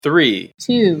3,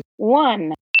 2,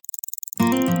 1.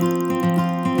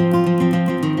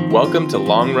 Welcome to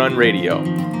Long Run Radio.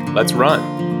 Let's run.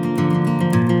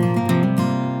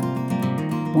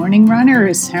 Morning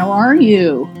runners, how are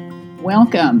you?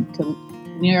 Welcome to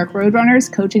New York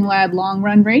Roadrunners Coaching Lab Long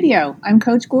Run Radio. I'm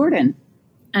Coach Gordon.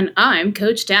 And I'm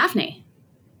Coach Daphne.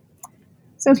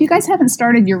 So if you guys haven't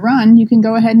started your run, you can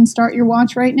go ahead and start your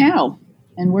watch right now.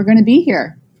 And we're going to be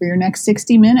here for your next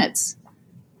 60 minutes.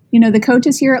 You know, the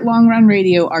coaches here at Long Run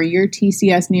Radio are your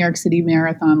TCS New York City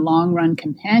Marathon Long Run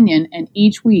companion, and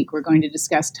each week we're going to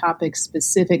discuss topics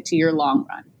specific to your long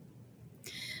run.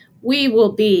 We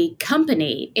will be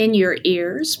company in your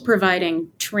ears,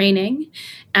 providing training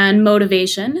and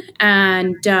motivation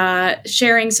and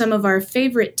sharing some of our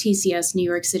favorite TCS New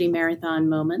York City Marathon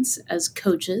moments as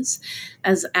coaches,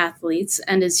 as athletes,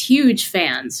 and as huge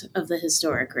fans of the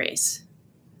historic race.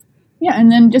 Yeah,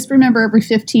 and then just remember every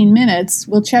 15 minutes,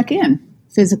 we'll check in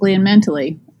physically and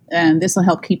mentally, and this will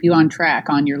help keep you on track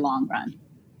on your long run.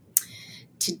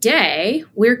 Today,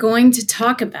 we're going to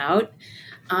talk about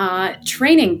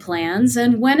training plans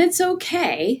and when it's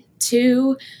okay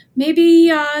to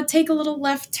maybe take a little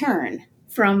left turn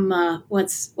from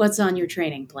what's on your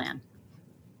training plan.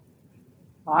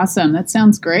 Awesome. That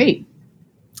sounds great.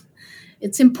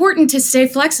 It's important to stay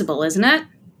flexible, isn't it?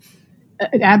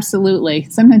 Absolutely.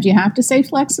 Sometimes you have to stay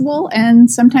flexible,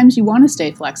 and sometimes you want to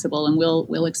stay flexible, and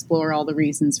we'll explore all the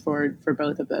reasons for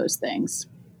both of those things.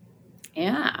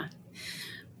 Yeah.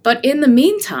 But in the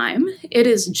meantime, it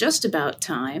is just about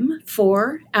time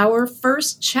for our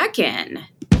first check-in.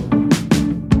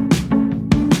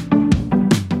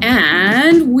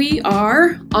 And we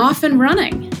are off and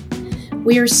running.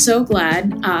 We are so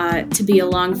glad to be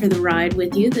along for the ride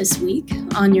with you this week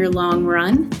on your long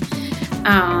run.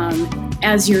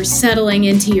 As you're settling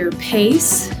into your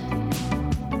pace,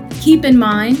 keep in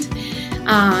mind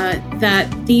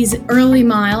that these early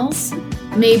miles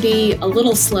may be a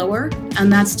little slower,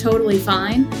 and that's totally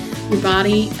fine. Your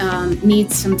body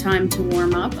needs some time to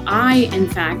warm up. I, in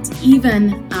fact,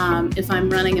 even if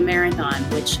I'm running a marathon,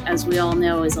 which, as we all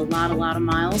know, is a lot of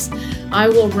miles, I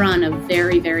will run a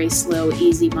very, very slow,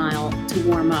 easy mile to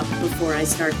warm up before I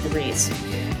start the race.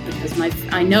 Because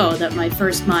I know that my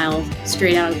first mile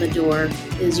straight out of the door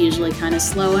is usually kind of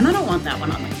slow, and I don't want that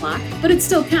one on the clock, but it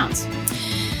still counts.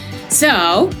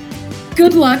 So,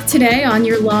 good luck today on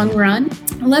your long run.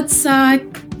 Let's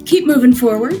keep moving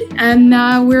forward, and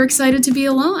we're excited to be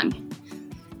along.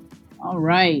 All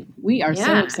right. We are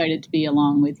so excited to be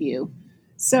along with you.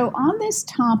 So on this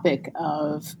topic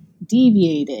of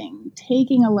deviating,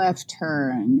 taking a left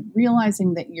turn,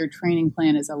 realizing that your training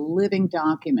plan is a living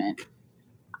document,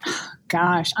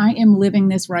 gosh, I am living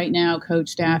this right now,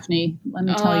 Coach Daphne. Let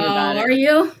me tell you about it. Are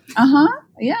you?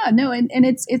 Yeah, no, and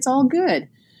it's all good.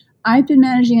 I've been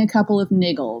managing a couple of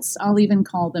niggles. I'll even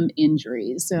call them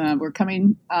injuries. We're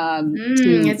coming to...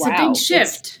 It's a big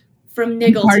shift from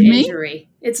niggle to injury.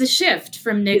 It's a shift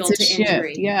from niggle to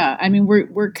injury. Yeah, I mean,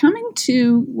 we're coming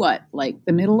to, like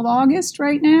the middle of August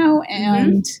right now?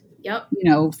 And, Yep. You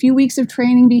know, a few weeks of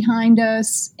training behind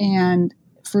us, and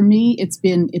for me, it's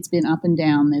been up and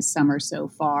down this summer so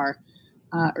far.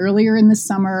 Earlier in the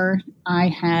summer, I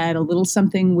had a little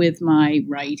something with my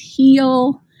right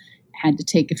heel, had to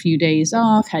take a few days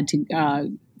off,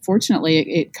 fortunately,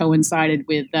 it coincided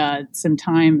with some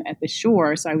time at the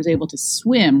shore, so I was able to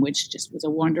swim, which just was a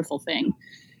wonderful thing.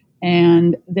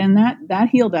 And then that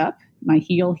healed up. My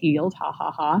heel healed, ha,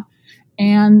 ha, ha.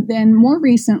 And then more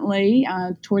recently,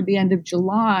 toward the end of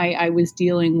July, I was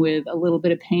dealing with a little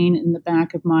bit of pain in the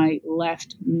back of my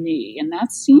left knee. And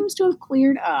that seems to have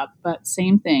cleared up, but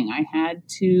same thing. I had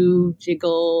to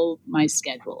jiggle my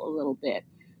schedule a little bit.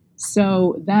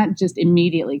 So that just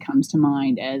immediately comes to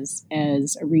mind as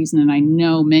a reason. And I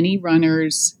know many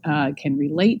runners can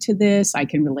relate to this. I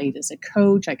can relate as a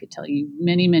coach. I could tell you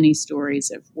many, many stories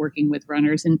of working with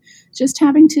runners and just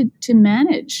having to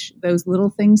manage those little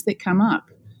things that come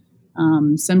up.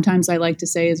 Sometimes I like to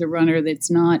say as a runner, that's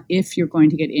not if you're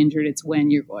going to get injured, it's when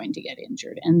you're going to get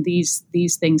injured. And these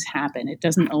things happen. It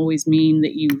doesn't always mean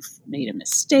that you've made a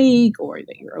mistake or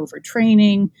that you're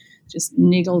overtraining. Just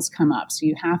niggles come up. So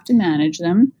you have to manage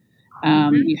them.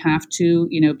 You have to,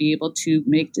 be able to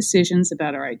make decisions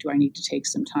about, all right, do I need to take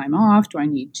some time off? Do I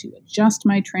need to adjust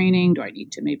my training? Do I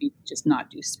need to maybe just not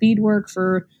do speed work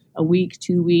for a week,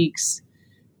 2 weeks?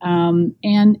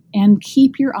 And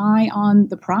keep your eye on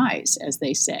the prize, as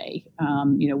they say.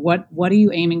 What are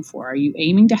you aiming for? Are you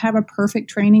aiming to have a perfect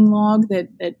training log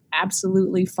that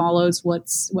absolutely follows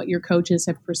what your coaches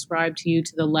have prescribed to you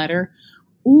to the letter?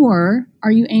 Or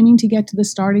are you aiming to get to the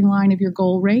starting line of your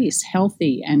goal race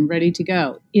healthy and ready to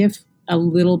go? If a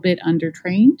little bit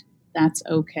undertrained, that's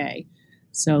okay.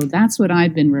 So that's what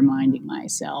I've been reminding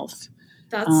myself.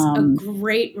 That's a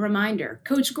great reminder.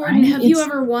 Coach Gordon, right? have you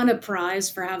ever won a prize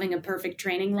for having a perfect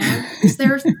training log? Is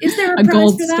there a a prize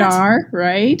gold for that? star,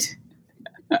 right?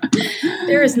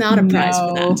 There is not a prize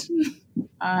for that.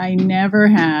 I never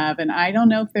have, and I don't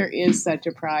know if there is such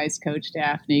a prize, Coach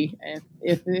Daphne.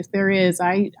 If there is,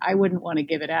 I wouldn't want to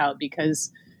give it out,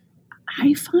 because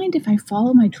I find if I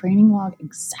follow my training log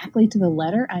exactly to the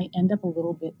letter, I end up a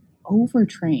little bit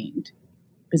overtrained,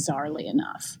 bizarrely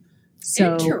enough.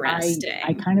 So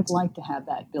I kind of like to have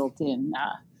that built in,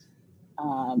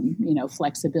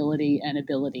 flexibility and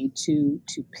ability to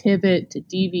pivot, to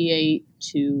deviate,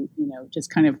 to,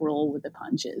 just kind of roll with the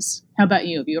punches. How about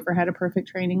you? Have you ever had a perfect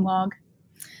training log?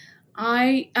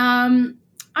 I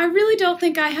really don't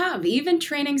think I have. Even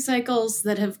training cycles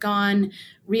that have gone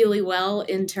really well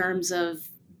in terms of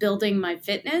building my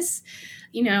fitness.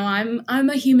 I'm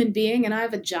a human being and I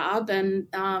have a job, and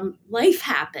life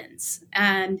happens.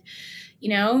 And,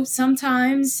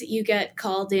 sometimes you get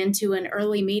called into an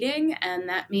early meeting, and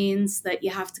that means that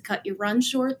you have to cut your run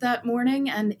short that morning,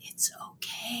 and it's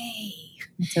okay.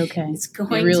 It's okay. It's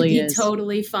going to be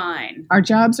totally fine. Our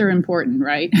jobs are important,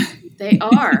 right? They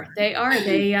are.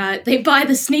 They buy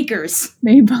the sneakers.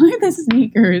 They buy the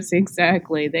sneakers.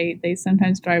 Exactly. They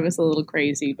sometimes drive us a little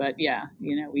crazy, but yeah,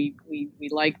 we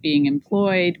like being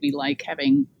employed. We like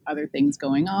having other things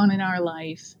going on in our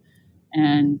life.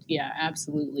 And yeah,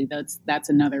 absolutely. That's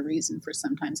another reason for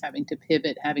sometimes having to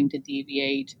pivot, having to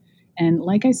deviate. And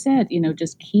like I said,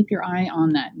 just keep your eye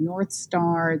on that North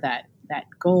Star, that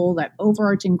goal, that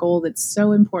overarching goal that's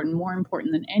so important, more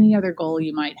important than any other goal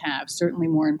you might have, certainly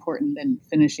more important than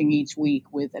finishing each week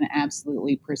with an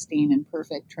absolutely pristine and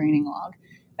perfect training log.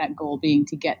 That goal being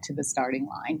to get to the starting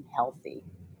line healthy.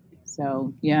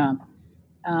 So, yeah.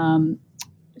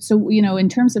 So, in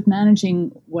terms of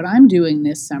managing what I'm doing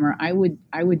this summer, I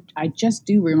just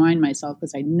do remind myself,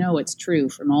 because I know it's true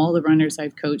from all the runners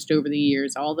I've coached over the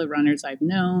years, all the runners I've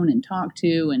known and talked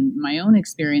to, and my own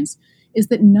experience, is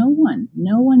that no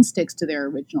one sticks to their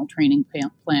original training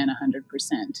plan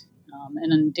 100%.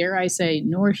 And dare I say,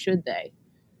 nor should they.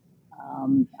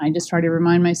 I just try to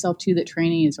remind myself, too, that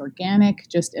training is organic,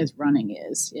 just as running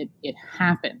is. It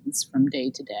happens from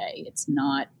day to day. It's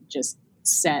not just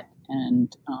set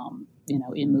and,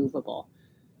 immovable.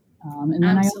 And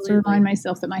then Absolutely. I also remind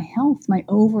myself that my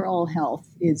overall health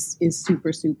is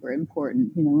super, super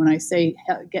important. When I say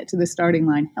get to the starting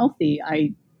line healthy,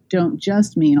 I don't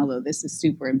just mean, although this is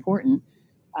super important,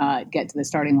 get to the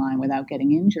starting line without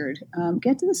getting injured.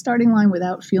 Get to the starting line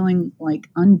without feeling like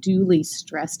unduly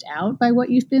stressed out by what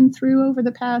you've been through over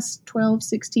the past 12,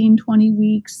 16, 20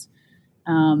 weeks.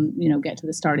 Get to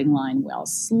the starting line well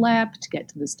slept, get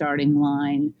to the starting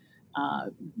line,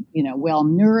 well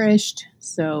nourished.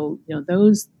 So,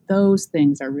 those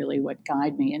things are really what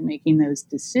guide me in making those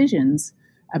decisions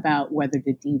about whether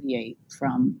to deviate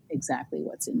from exactly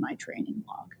what's in my training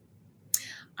log.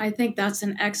 I think that's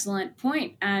an excellent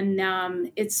point.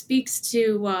 And it speaks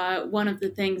to one of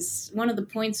the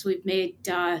points we've made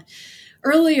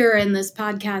earlier in this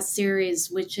podcast series,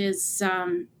 which is,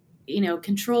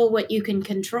 control what you can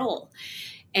control.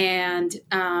 And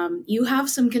you have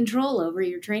some control over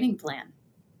your training plan.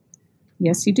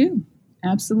 Yes, you do.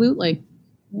 Absolutely.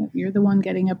 Yeah, you're the one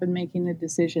getting up and making the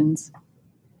decisions.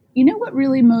 What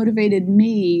really motivated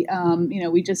me,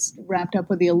 we just wrapped up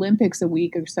with the Olympics a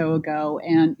week or so ago,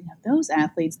 and those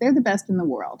athletes, they're the best in the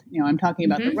world. I'm talking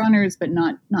about the runners, but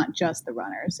not just the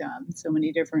runners. So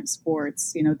many different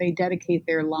sports, they dedicate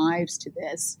their lives to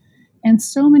this. And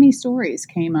so many stories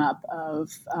came up of,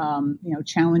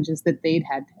 challenges that they'd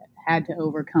had to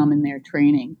overcome in their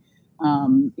training,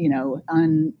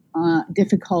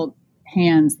 difficult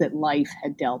hands that life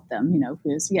had dealt them,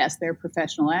 because yes, they're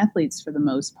professional athletes for the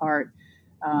most part,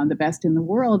 the best in the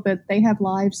world, but they have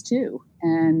lives too.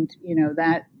 And,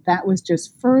 that was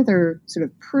just further sort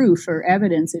of proof or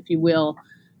evidence, if you will,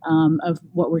 of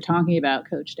what we're talking about,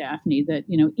 Coach Daphne, that,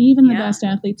 even the best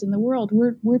athletes in the world,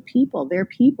 we're people. They're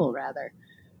people, rather.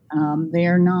 They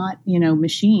are not,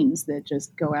 machines that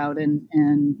just go out and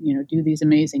do these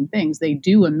amazing things. They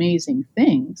do amazing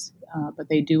things, but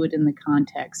they do it in the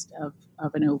context of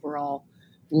an overall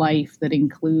life that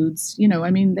includes,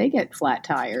 they get flat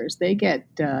tires. They get,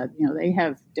 they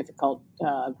have difficult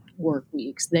work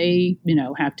weeks. They,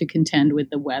 have to contend with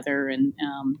the weather. And,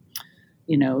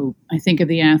 I think of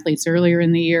the athletes earlier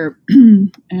in the year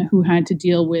who had to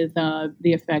deal with the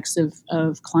effects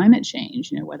of climate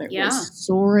change, whether it was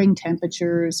soaring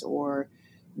temperatures or,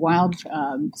 wild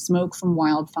smoke from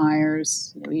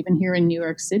wildfires. Even here in New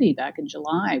York City, back in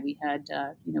July, we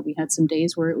had some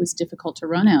days where it was difficult to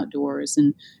run outdoors,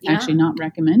 and actually not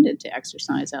recommended to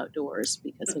exercise outdoors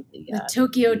because of the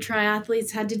Tokyo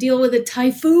triathletes had to deal with a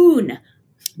typhoon.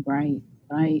 Right.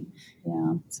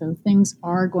 Yeah. So things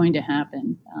are going to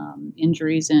happen,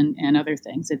 injuries and other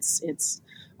things. It's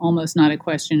almost not a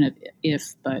question of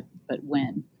if, but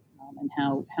when, and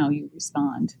how you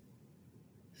respond.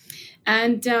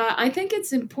 And I think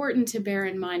it's important to bear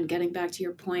in mind, getting back to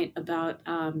your point about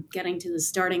getting to the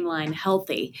starting line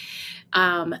healthy.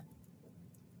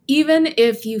 Even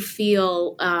if you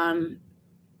feel, I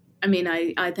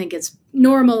think it's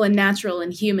normal and natural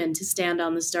and human to stand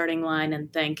on the starting line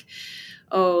and think,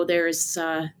 oh, there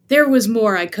was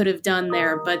more I could have done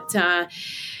there. But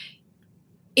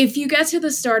if you get to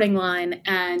the starting line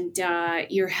and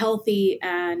you're healthy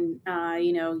and,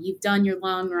 you've done your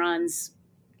long runs,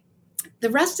 the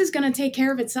rest is going to take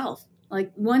care of itself.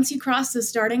 Like once you cross the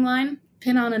starting line,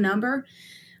 pin on a number,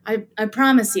 I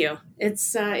promise you,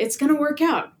 it's going to work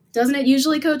out. Doesn't it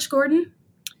usually, Coach Gordon?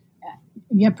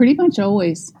 Yeah, pretty much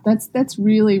always. That's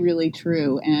really, really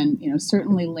true. And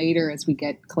certainly later, as we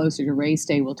get closer to race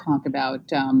day, we'll talk about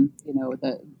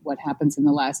what happens in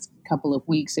the last couple of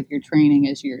weeks of your training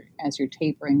as you're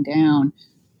tapering down.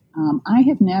 I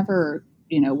have never,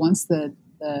 once the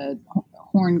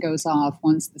horn goes off,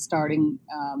 once the starting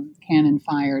cannon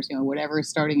fires, whatever is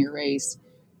starting your race,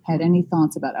 had any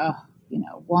thoughts about,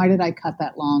 why did I cut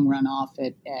that long run off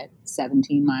at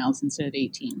 17 miles instead of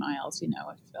 18 miles? If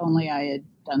only I had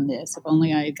done this, if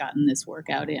only I had gotten this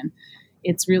workout in.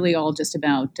 It's really all just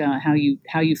about how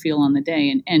you feel on the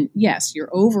day. And yes, your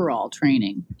overall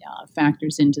training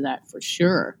factors into that for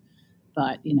sure.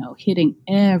 But, hitting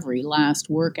every last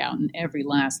workout and every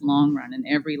last long run and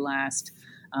every last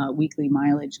weekly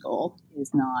mileage goal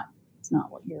is not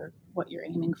what you're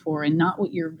aiming for, and not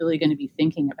what you're really going to be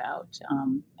thinking about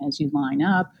as you line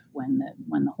up when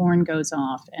the horn goes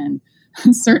off, and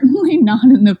certainly not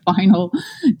in the final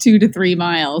 2 to 3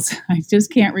 miles. I just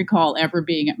can't recall ever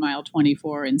being at mile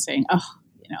 24 and saying,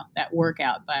 that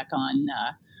workout back on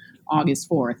August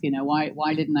 4th,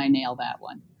 why didn't I nail that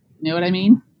one? You know what I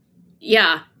mean?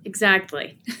 Yeah,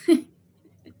 exactly.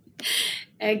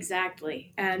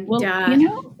 Exactly. And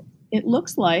well, it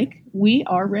looks like we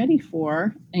are ready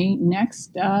for a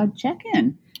next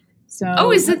check-in.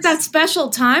 So, is it that special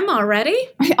time already?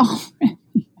 I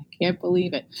can't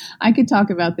believe it. I could talk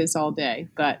about this all day,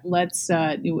 but let's,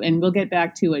 and we'll get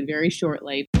back to it very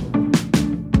shortly.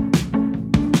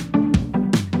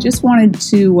 Just wanted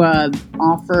to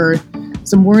offer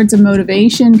some words of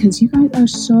motivation, because you guys are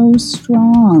so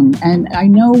strong. And I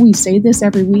know we say this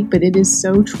every week, but it is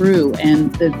so true.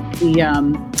 And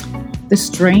the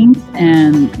strength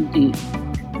and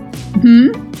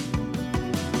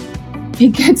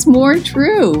it gets more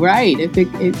true, right? If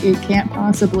it can't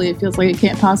possibly, it feels like it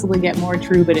can't possibly get more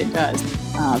true, but it does.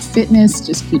 Fitness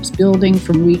just keeps building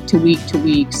from week to week to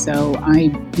week. So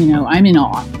I'm in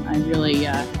awe. I really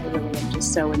am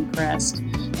just so impressed.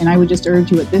 And I would just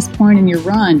urge you at this point in your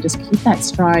run, just keep that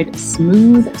stride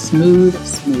smooth, smooth,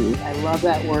 smooth. I love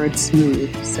that word,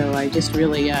 smooth. So I just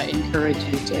really encourage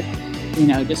you to,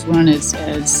 just run as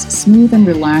smooth and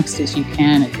relaxed as you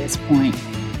can at this point.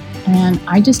 And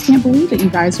I just can't believe that you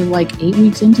guys are like 8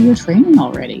 weeks into your training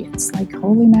already. It's like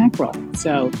holy mackerel.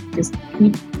 So just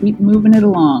keep moving it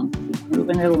along. Keep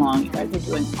moving it along. You guys are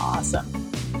doing awesome.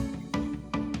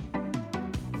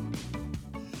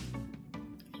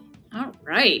 All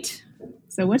right.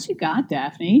 So what you got,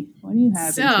 Daphne? What do you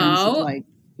have in terms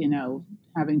of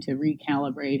having to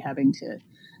recalibrate, having to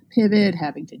pivot,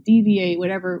 having to deviate,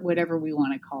 whatever we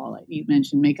want to call it? You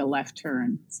mentioned make a left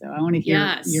turn. So I want to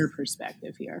hear your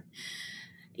perspective here.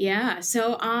 Yeah.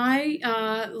 So I,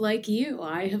 like you,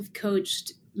 I have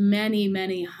coached many,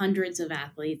 many hundreds of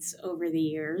athletes over the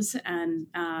years. And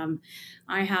I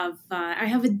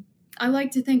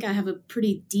like to think I have a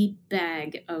pretty deep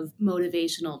bag of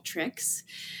motivational tricks.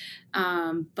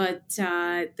 But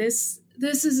this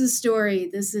is a story.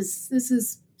 This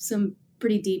is some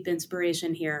pretty deep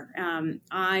inspiration here.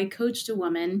 I coached a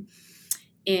woman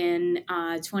in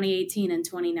 2018 and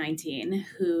 2019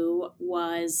 who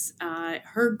was,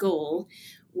 her goal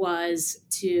was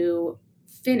to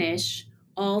finish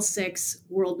all 6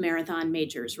 World Marathon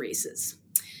Majors races.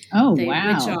 Oh,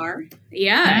 wow. Which are,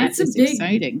 it's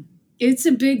exciting. It's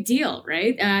a big deal,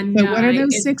 right? And so what are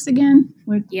those 6 again?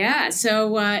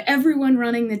 So everyone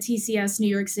running the TCS New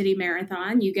York City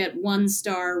Marathon, you get 1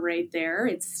 star right there.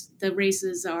 The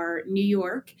races are New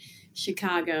York,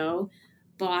 Chicago,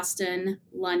 Boston,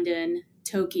 London,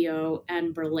 Tokyo,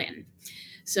 and Berlin.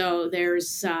 So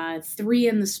there's 3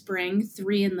 in the spring,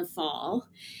 3 in the fall.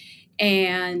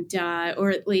 And or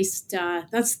at least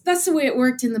that's the way it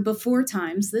worked in the before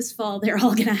times. This fall, they're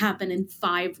all going to happen in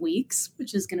 5 weeks,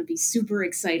 which is going to be super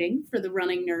exciting for the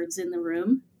running nerds in the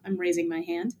room. I'm raising my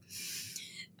hand.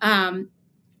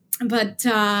 But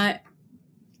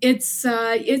it's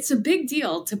a big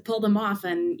deal to pull them off,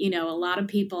 and a lot of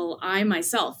people. I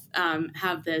myself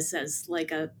have this as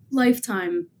like a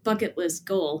lifetime bucket list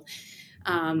goal.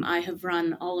 I have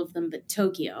run all of them but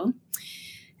Tokyo.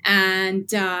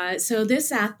 And so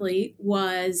this athlete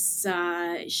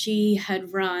she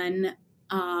had run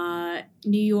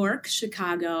New York,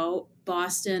 Chicago,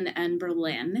 Boston, and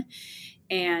Berlin.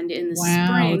 And in the spring.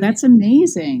 Wow, that's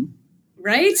amazing.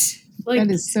 Right?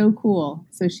 That is so cool.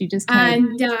 So she just had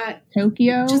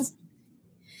Tokyo?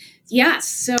 Yes.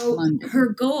 So London. Her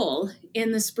goal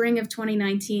in the spring of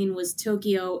 2019 was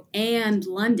Tokyo and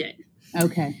London.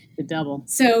 Okay, the double.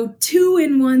 So 2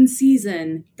 in 1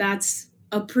 season, that's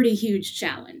a pretty huge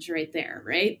challenge right there,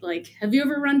 right? Like, have you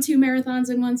ever run 2 marathons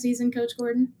in 1 season, Coach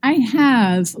Gordon? I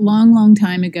have, long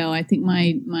time ago. I think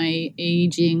my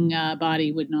aging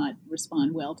body would not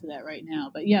respond well to that right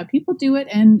now. But yeah, people do it.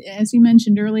 And as you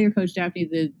mentioned earlier, Coach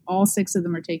Daphne, all 6 of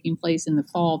them are taking place in the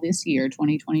fall this year,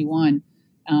 2021.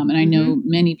 And I know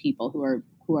many people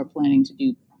who are planning to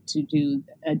do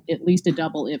at least a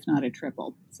double, if not a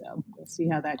triple. So we'll see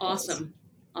how that goes.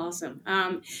 Awesome.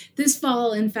 This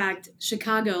fall, in fact,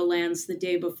 Chicago lands the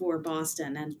day before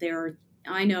Boston, and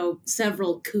I know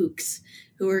several kooks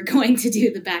who are going to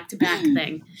do the back-to-back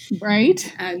thing.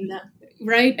 Right. And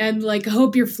right, and like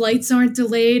hope your flights aren't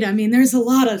delayed. I mean, there's a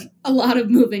lot of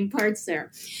moving parts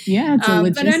there. Yeah, it's a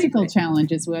logistical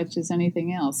challenge as much as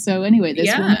anything else. So anyway,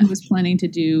 this woman was planning to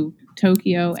do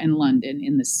Tokyo and London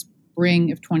in the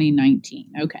spring of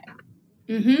 2019. Okay.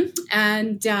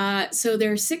 And so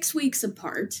they're 6 weeks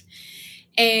apart,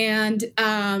 and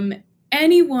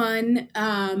anyone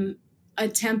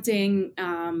attempting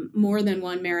more than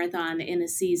 1 marathon in a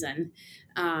season,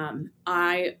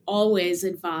 I always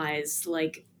advise,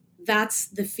 like, that's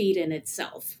the feat in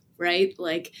itself, right?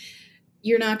 Like,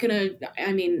 you're not going to,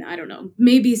 I don't know,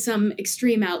 maybe some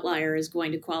extreme outlier is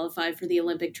going to qualify for the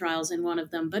Olympic trials in one of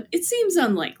them, but it seems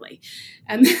unlikely.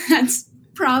 And that's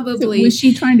probably. So was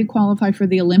she trying to qualify for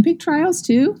the Olympic trials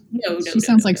too? No. She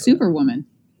sounds like Superwoman.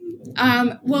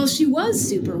 Well, she was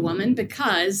Superwoman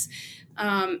because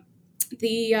the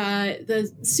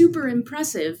super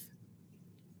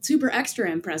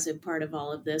extra impressive part of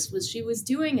all of this was she was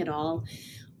doing it all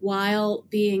while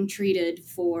being treated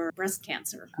for breast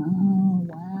cancer. Oh,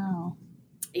 wow.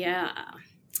 Yeah.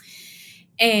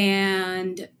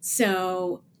 And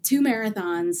so 2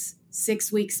 marathons,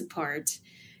 6 weeks apart,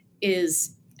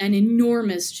 is an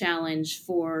enormous challenge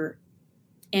for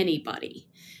anybody.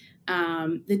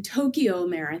 The Tokyo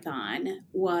Marathon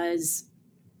was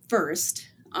first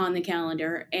on the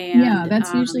calendar. And yeah,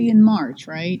 that's usually in March,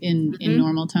 right? In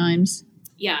normal times?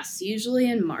 Yes, usually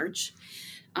in March.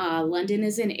 London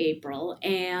is in April.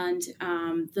 And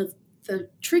the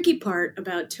tricky part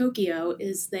about Tokyo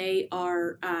is they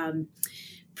are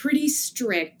pretty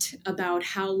strict about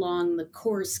how long the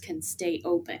course can stay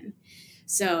open.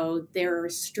 So there are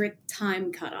strict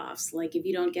time cutoffs. Like if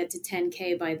you don't get to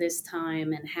 10K by this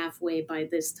time and halfway by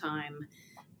this time,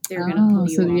 they're going to pull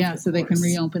you off the so they course. Can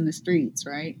reopen the streets,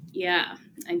 right? Yeah,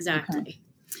 exactly.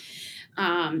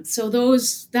 Okay. So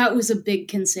that was a big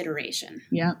consideration.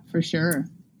 Yeah, for sure.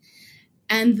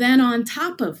 And then on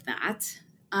top of that,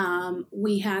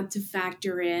 we had to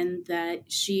factor in that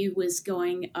she was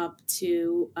going up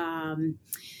to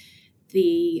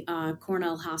the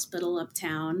Cornell Hospital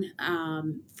uptown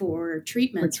for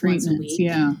treatments once a week.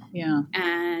 Yeah.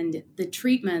 And the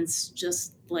treatments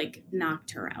just like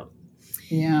knocked her out.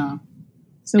 Yeah.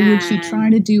 So would she try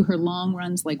to do her long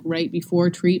runs like right before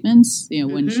treatments,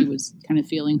 when she was kind of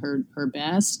feeling her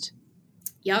best?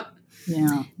 Yep.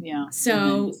 Yeah.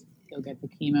 So go get the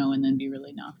chemo and then be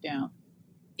really knocked out.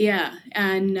 Yeah,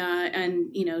 and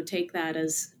take that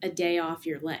as a day off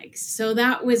your legs. So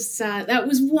that was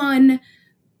one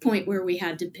point where we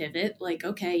had to pivot. Like,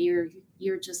 okay, you're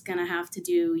just gonna have to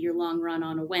do your long run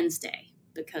on a Wednesday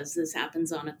because this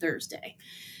happens on a Thursday,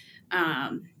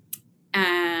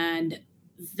 and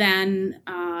then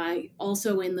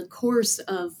also in the course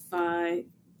of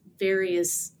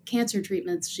various cancer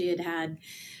treatments she had,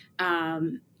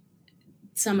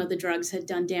 some of the drugs had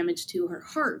done damage to her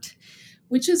heart,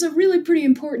 which is a really pretty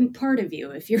important part of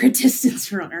you if you're a distance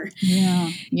runner.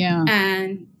 Yeah.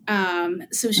 And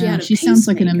so she had a She pacemaker. sounds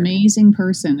like an amazing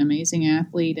person, amazing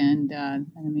athlete, and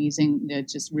an amazing,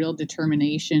 just real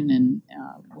determination and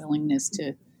willingness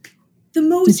to the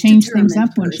most to change things up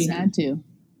person. when she had to.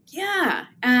 Yeah,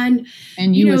 and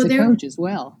you as a coach as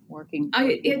well, working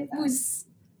it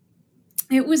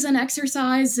was an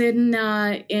exercise in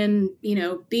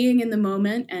being in the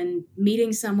moment and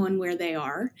meeting someone where they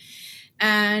are.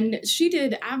 And she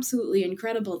did absolutely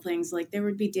incredible things. Like there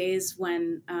would be days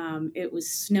when it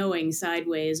was snowing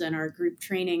sideways and our group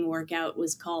training workout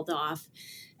was called off,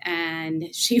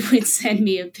 and she would send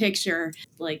me a picture,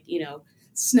 like,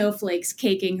 snowflakes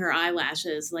caking her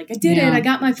eyelashes. Like, I did it. I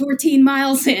got my 14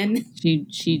 miles in.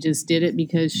 She just did it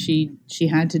because she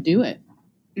had to do it.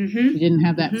 She didn't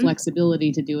have that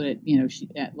flexibility to do it.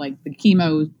 Like the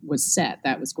chemo was set.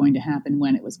 That was going to happen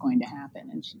when it was going to happen.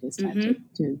 And she just had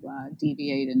to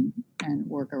deviate and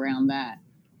work around that.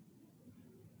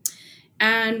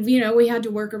 And, we had to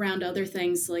work around other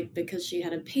things, like because she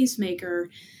had a pacemaker,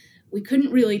 we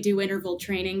couldn't really do interval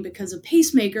training because a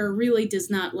pacemaker really does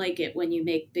not like it when you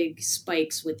make big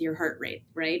spikes with your heart rate,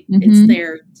 right? It's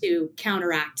there to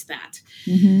counteract that.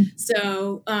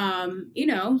 So,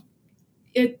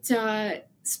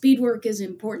 speed work is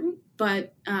important,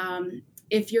 but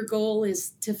if your goal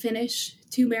is to finish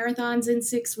 2 marathons in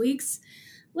 6 weeks,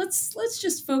 let's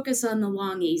just focus on the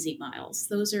long, easy miles.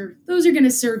 Those are going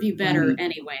to serve you better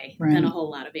anyway than a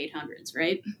whole lot of 800s,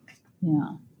 right?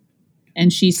 Yeah.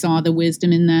 And she saw the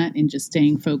wisdom in that, and just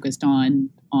staying focused on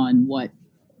what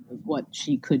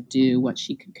she could do, what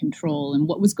she could control, and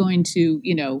what was going to,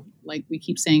 like we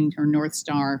keep saying, her North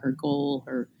Star, her goal,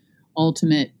 her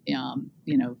ultimate,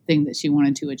 thing that she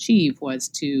wanted to achieve was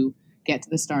to get to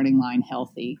the starting line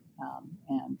healthy,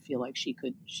 and feel like she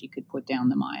could put down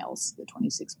the miles, the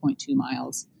 26.2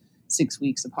 miles, 6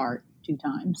 weeks apart, 2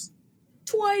 times.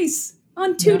 Twice.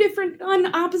 On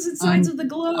on opposite sides of the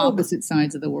globe. Opposite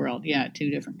sides of the world, 2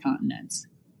 different continents.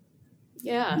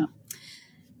 Yeah.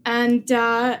 And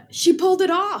she pulled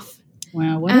it off.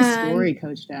 Wow, what a story,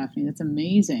 Coach Daphne. That's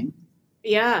amazing.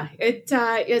 Yeah,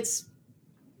 it's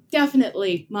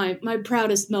definitely my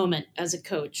proudest moment as a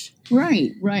coach.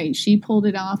 Right. She pulled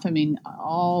it off. I mean,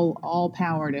 all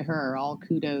power to her, all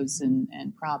kudos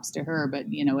and props to her. But,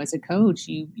 as a coach,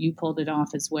 you pulled it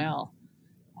off as well.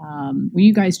 Were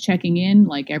you guys checking in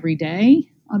like every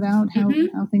day about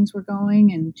how things were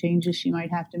going and changes she might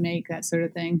have to make, that sort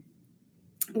of thing?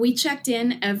 We checked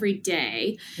in every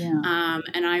day, yeah.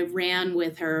 And I ran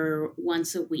with her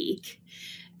once a week.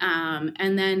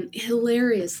 And then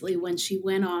hilariously, when she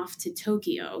went off to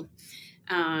Tokyo,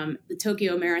 the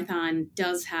Tokyo Marathon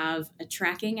does have a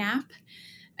tracking app,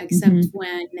 except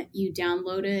when you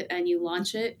download it and you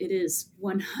launch it, it is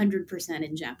 100%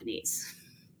 in Japanese.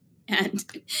 And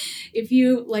if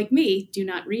you, like me, do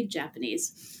not read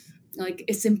Japanese, like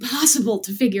it's impossible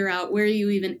to figure out where you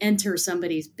even enter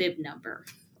somebody's bib number.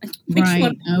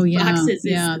 Right. Oh, yeah.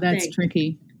 Yeah, that's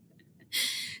tricky.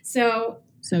 So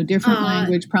different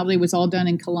language, probably was all done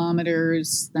in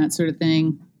kilometers, that sort of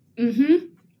thing.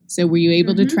 So were you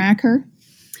able to track her?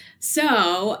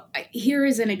 So here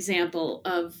is an example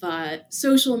of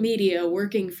social media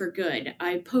working for good.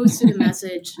 I posted a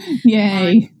message.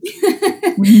 Yay.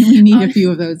 We need a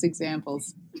few of those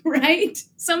examples. Right?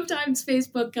 Sometimes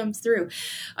Facebook comes through.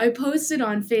 I posted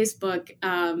on Facebook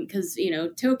because,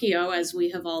 Tokyo, as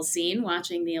we have all seen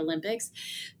watching the Olympics,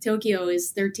 Tokyo is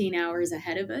 13 hours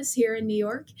ahead of us here in New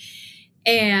York.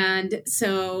 And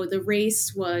so the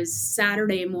race was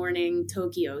Saturday morning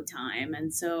Tokyo time.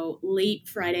 And so late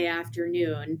Friday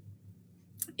afternoon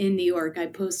in New York, I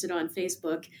posted on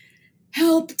Facebook,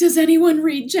 "Help, does anyone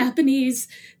read Japanese?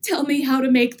 Tell me how to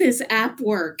make this app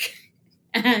work."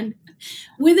 And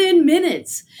within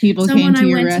minutes, people came to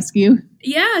your rescue.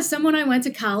 Someone I went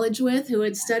to college with who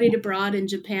had studied abroad in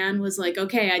Japan was like,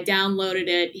 "Okay, I downloaded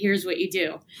it. Here's what you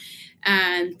do."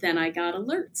 And then I got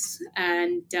alerts.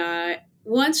 And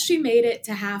once she made it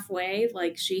to halfway,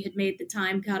 like she had made the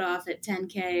time cutoff at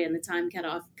 10K and the time cut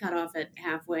off at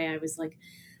halfway, I was like,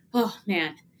 oh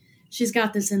man, she's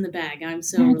got this in the bag. I'm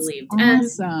so relieved.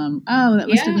 Awesome. That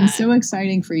must have been so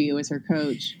exciting for you as her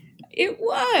coach. It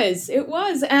was.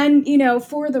 And,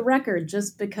 for the record,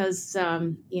 just because,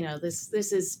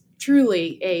 this is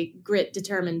truly a grit,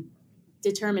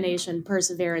 determination,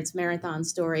 perseverance marathon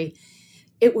story.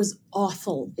 It was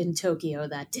awful in Tokyo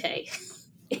that day.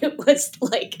 It was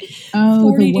like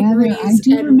 40 degrees. I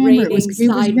do remember it was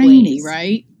rainy,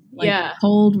 right? Like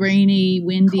cold, rainy,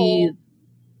 windy. Cold.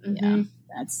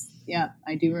 Yeah,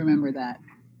 I do remember that.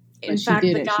 In fact,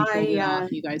 she pulled it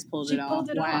off. You guys pulled it off.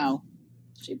 Wow.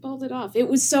 She pulled it off. It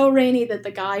was so rainy that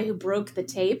the guy who broke the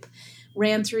tape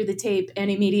ran through the tape and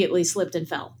immediately slipped and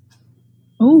fell.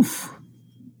 Oof.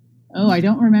 Oh, I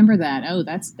don't remember that. Oh,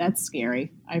 that's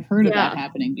scary. I've heard of that Yeah,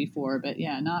 happening before, but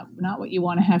yeah, not what you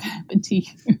want to have happen to you,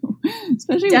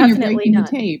 especially when you're definitely breaking the not.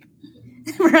 tape.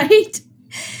 Right?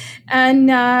 And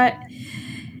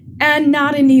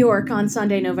not in New York on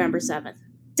Sunday, November 7th.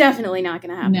 Definitely not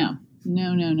going to happen.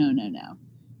 No.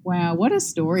 Wow, what a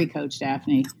story, Coach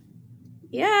Daphne.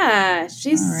 Yeah,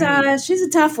 All right. she's a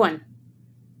tough one.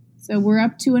 So we're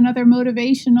up to another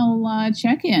motivational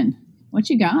check-in. What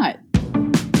you got?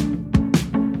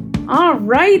 All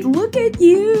right, look at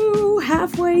you,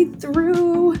 halfway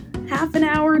through, half an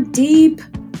hour deep.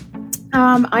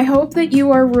 I hope that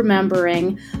you are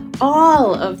remembering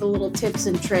all of the little tips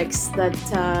and tricks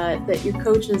that your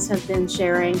coaches have been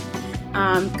sharing.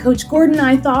 Coach Gordon,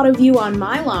 I thought of you on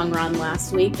my long run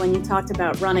last week when you talked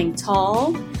about running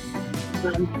tall.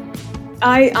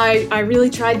 I really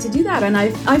tried to do that, and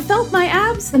I felt my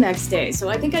abs the next day, so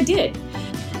I think I did.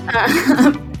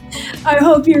 I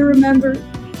hope you remember,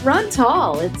 run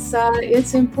tall.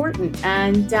 It's important,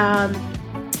 and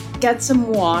get some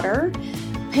water.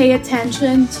 Pay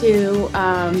attention to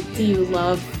do you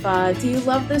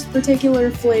love this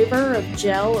particular flavor of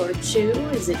gel or chew?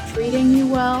 Is it treating you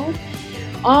well?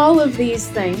 All of these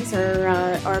things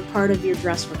are part of your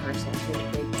dress rehearsal for the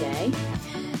big day.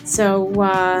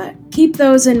 So keep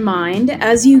those in mind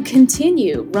as you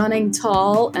continue running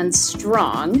tall and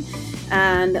strong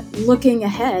and looking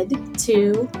ahead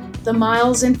to the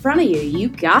miles in front of you. You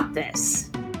got this.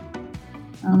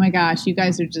 Oh my gosh, you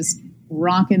guys are just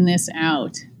rocking this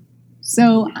out.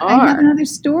 So I have another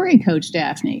story, Coach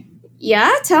Daphne.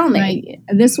 Yeah, tell me.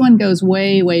 This one goes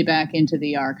way, way back into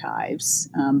the archives,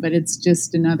 but it's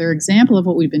just another example of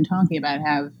what we've been talking about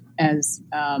as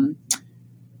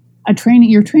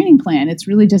your training plan. It's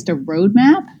really just a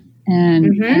roadmap.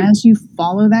 And as you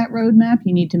follow that roadmap,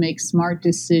 you need to make smart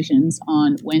decisions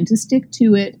on when to stick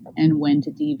to it and when to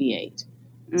deviate.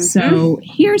 So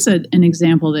here's an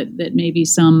example that maybe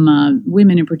some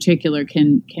women in particular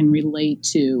can relate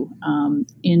to.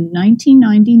 In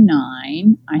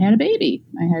 1999, I had a baby.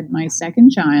 I had my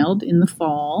second child in the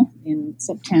fall, in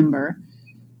September.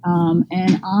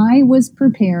 And I was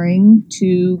preparing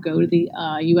to go to the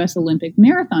U.S. Olympic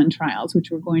marathon trials,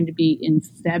 which were going to be in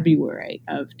February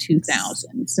of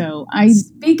 2000. So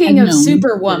Speaking of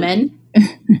Superwoman,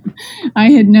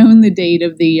 I had known the date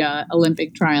of the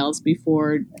Olympic trials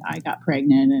before I got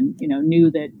pregnant, and knew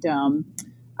that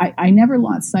I never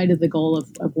lost sight of the goal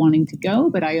of wanting to go,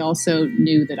 but I also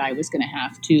knew that I was going to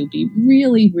have to be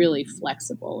really, really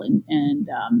flexible and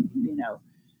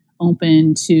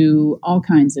open to all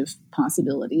kinds of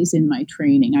possibilities in my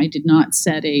training. I did not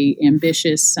set a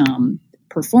ambitious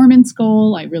performance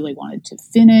goal. I really wanted to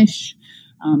finish.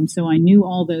 So I knew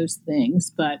all those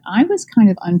things, but I was kind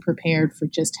of unprepared for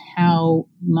just how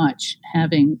much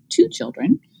having two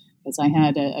children, because I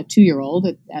had a 2-year-old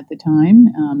at the time,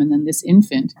 and then this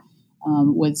infant,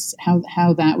 was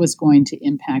how that was going to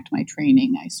impact my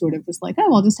training. I sort of was like,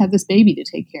 oh, I'll just have this baby to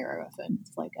take care of. And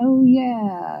it's like, oh,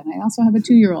 yeah. And I also have a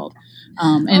 2-year-old.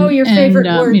 Your favorite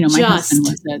word, my just.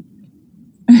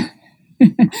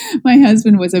 My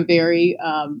husband was a very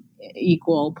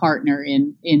equal partner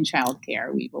in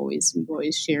childcare. We've always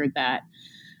shared that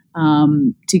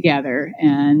together.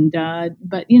 And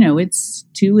but it's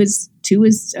two is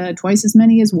twice as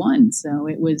many as one. So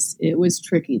it was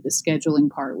tricky. The scheduling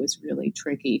part was really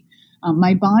tricky.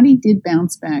 My body did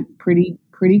bounce back pretty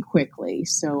quickly.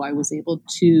 So I was able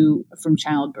to, from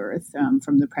childbirth,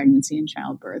 from the pregnancy and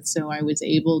childbirth. So I was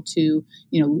able to,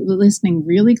 listening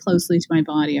really closely to my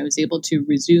body, I was able to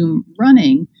resume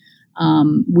running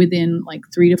within like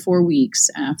 3 to 4 weeks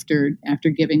after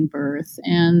giving birth,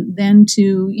 and then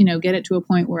to get it to a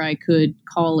point where I could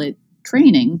call it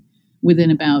training within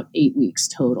about 8 weeks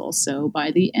total. So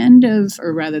by the end of,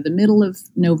 or rather the middle of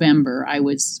November, I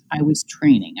was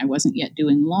training. I wasn't yet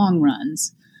doing long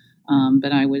runs,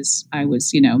 but I was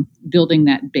building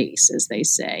that base, as they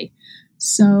say.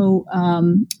 So,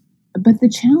 but the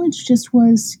challenge just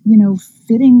was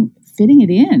fitting it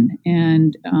in,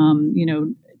 and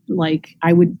like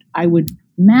I would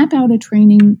map out a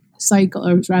training cycle,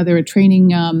 or rather a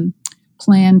training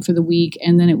plan for the week,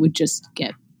 and then it would just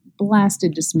get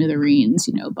blasted to smithereens,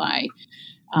 by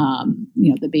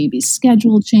the baby's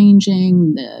schedule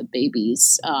changing, the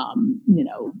baby's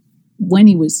when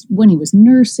he was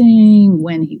nursing,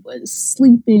 when he was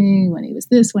sleeping, when he was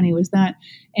this, when he was that,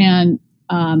 and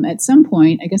at some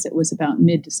point, I guess it was about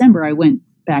mid-December, I went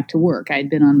back to work. I had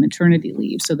been on maternity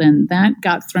leave. So then that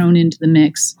got thrown into the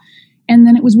mix. And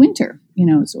then it was winter,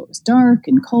 so it was dark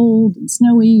and cold and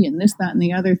snowy and this, that, and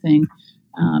the other thing.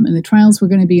 And the trials were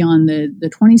going to be on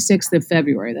the 26th of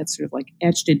February. That's sort of like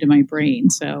etched into my brain.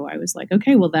 So I was like,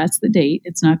 okay, well, that's the date.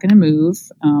 It's not going to move.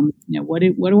 What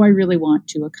do I really want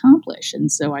to accomplish?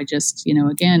 And so I just,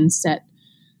 again, set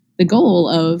the goal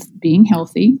of being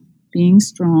healthy, being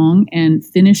strong, and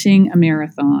finishing a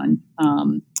marathon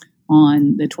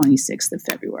on the 26th of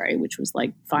February, which was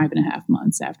like 5.5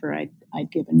 months after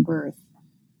I'd given birth.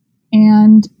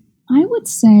 And I would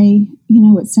say,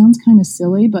 it sounds kind of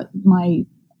silly, but my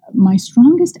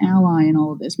strongest ally in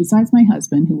all of this, besides my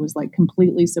husband, who was like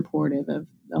completely supportive of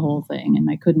the whole thing, and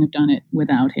I couldn't have done it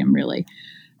without him, really.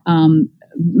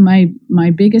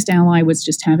 My biggest ally was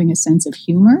just having a sense of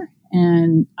humor,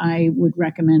 and I would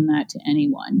recommend that to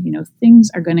anyone. Things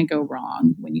are going to go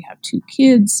wrong when you have 2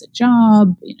 kids, a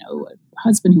job, a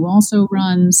husband who also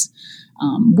runs,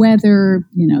 weather,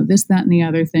 this, that, and the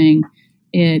other thing.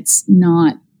 It's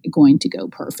not going to go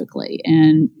perfectly.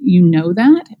 And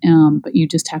that, but you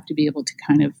just have to be able to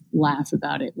kind of laugh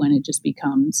about it when it just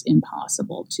becomes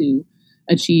impossible to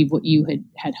achieve what you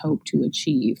had hoped to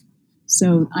achieve.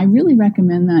 So I really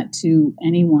recommend that to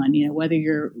anyone, whether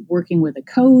you're working with a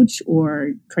coach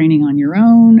or training on your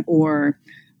own or,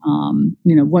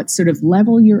 what sort of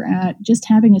level you're at. Just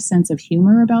having a sense of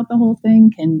humor about the whole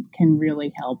thing can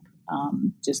really help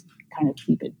just kind of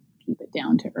keep it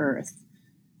down to earth.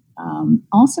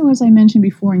 Also, as I mentioned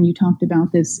before, and you talked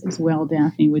about this as well,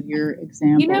 Daphne, with your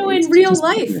example. In real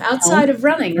life, outside of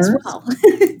running as well.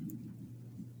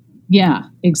 Yeah,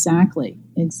 exactly.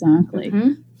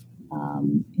 Mm-hmm.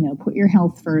 Put your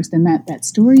health first. And that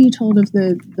story you told of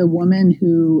the woman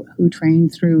who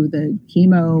trained through the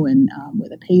chemo and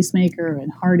with a pacemaker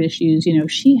and heart issues,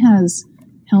 she has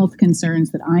health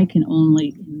concerns that I can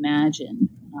only imagine,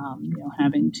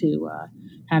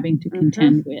 having to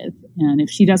contend with. And if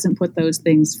she doesn't put those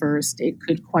things first, it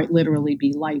could quite literally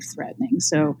be life-threatening.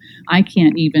 So I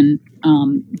can't even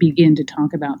begin to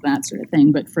talk about that sort of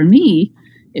thing. But for me,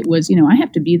 it was, I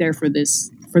have to be there for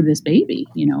this baby.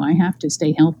 I have to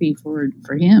stay healthy for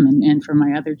him and for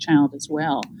my other child as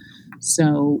well.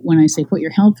 So when I say put your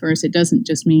health first, it doesn't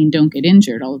just mean don't get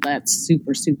injured, although that's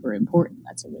super, super important.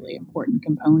 That's a really important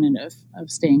component of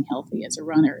staying healthy as a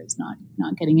runner, is not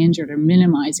getting injured or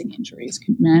minimizing injuries,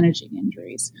 managing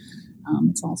injuries.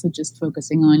 It's also just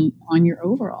focusing on your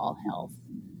overall health.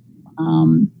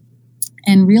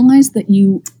 And realize that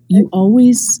you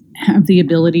always have the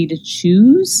ability to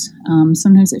choose.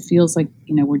 Sometimes it feels like,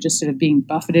 we're just sort of being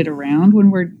buffeted around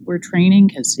when we're training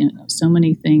because, so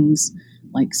many things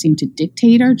seem to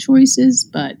dictate our choices,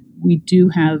 but we do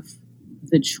have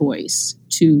the choice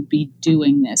to be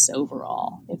doing this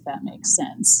overall, if that makes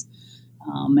sense.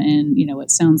 And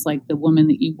it sounds like the woman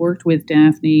that you worked with,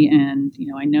 Daphne, and,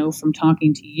 I know from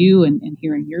talking to you and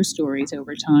hearing your stories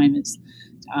over time is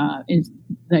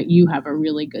that you have a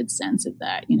really good sense of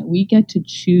that. We get to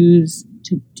choose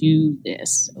to do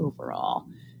this overall.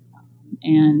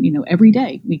 And, every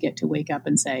day we get to wake up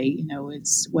and say,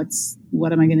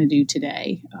 what am I going to do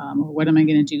today? Or what am I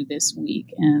going to do this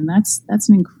week? And that's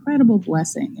an incredible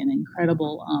blessing, an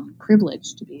incredible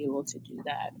privilege to be able to do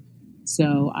that.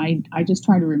 So I just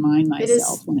try to remind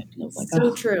myself when it feels like,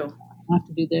 so true. I have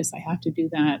to do this, I have to do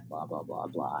that, blah, blah, blah,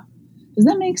 blah. Does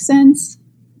that make sense?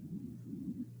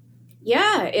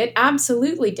 Yeah, it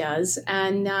absolutely does.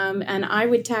 And I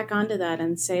would tack onto that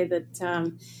and say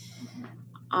that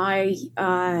I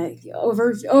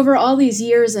over all these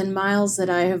years and miles that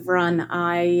I have run,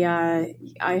 I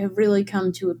have really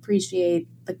come to appreciate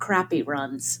the crappy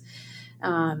runs.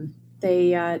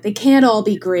 They can't all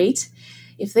be great.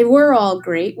 If they were all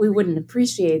great, we wouldn't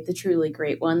appreciate the truly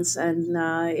great ones. And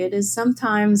it is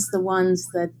sometimes the ones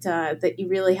that you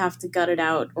really have to gut it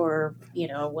out, or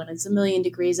when it's 1,000,000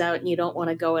 degrees out and you don't want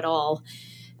to go at all.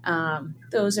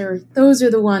 Those are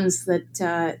the ones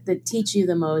that teach you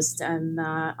the most. And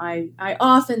I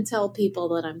often tell people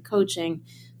that I'm coaching,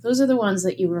 those are the ones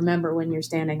that you remember when you're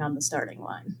standing on the starting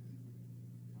line.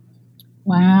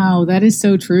 Wow, that is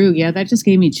so true. Yeah, that just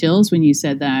gave me chills when you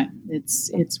said that.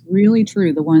 It's really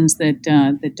true. The ones that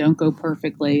don't go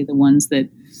perfectly, the ones that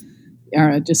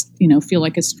are just feel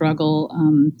like a struggle.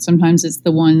 Sometimes it's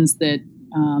the ones that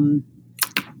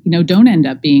don't end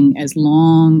up being as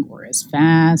long or as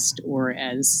fast or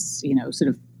as sort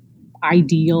of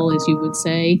ideal as you would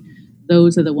say.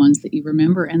 Those are the ones that you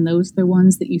remember, and those are the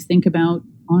ones that you think about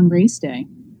on race day.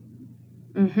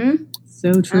 Mm-hmm.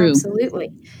 So true.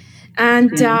 Absolutely.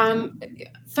 And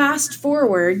fast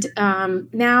forward,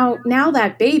 now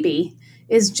that baby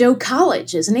is Joe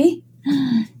College, isn't he?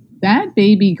 That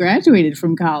baby graduated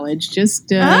from college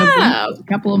just a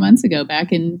couple of months ago,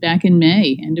 back in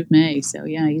May, end of May. So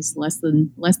yeah, he's less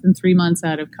than 3 months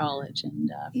out of college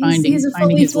and finding he's a finding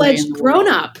fully his way in fledged the grown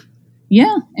world. up.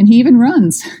 Yeah, and he even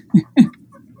runs.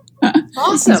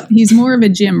 Awesome. He's more of a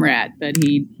gym rat, but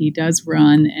he does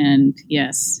run, and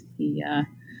yes, yeah,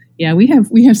 we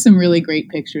have some really great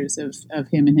pictures of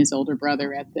him and his older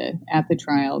brother at the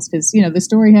trials, because the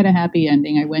story had a happy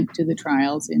ending. I went to the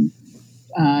trials in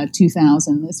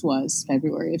 2000. This was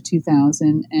February of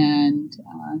 2000, and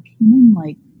came in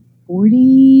like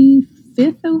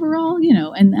 45th overall.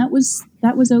 And that was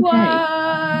okay.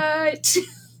 What?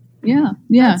 Yeah.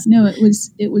 No, it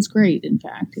was great. In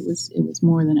fact, it was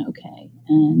more than okay.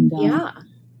 And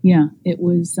it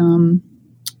was. And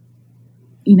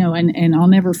I'll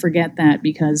never forget that,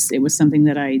 because it was something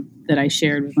that I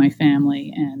shared with my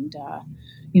family, and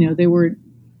there were.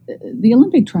 The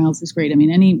Olympic trials is great. I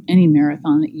mean, any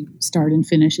marathon that you start and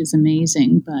finish is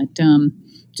amazing, but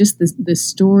just the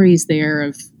stories there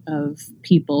of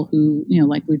people who,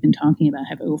 like we've been talking about,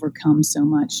 have overcome so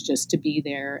much just to be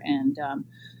there. And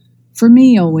for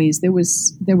me, always there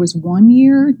was 1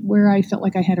 year where I felt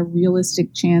like I had a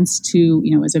realistic chance to,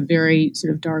 as a very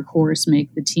sort of dark horse,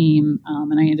 make the team,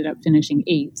 and I ended up finishing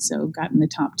 8th, so got in the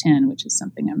top 10, which is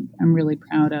something I'm really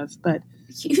proud of. But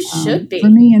you should be. For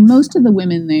me and most of the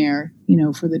women there,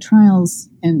 for the trials,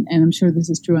 and I'm sure this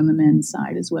is true on the men's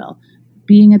side as well,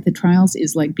 being at the trials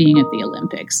is like being at the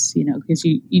Olympics, because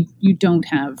you don't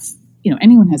have,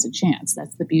 anyone has a chance.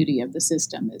 That's the beauty of the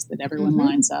system, is that everyone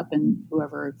lines up, and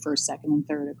whoever first, second, and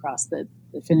third across the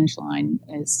finish line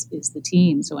is the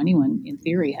team. So anyone, in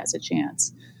theory, has a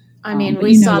chance. I mean,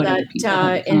 we saw that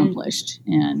accomplished,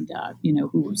 and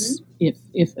who's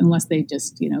if unless they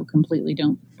just completely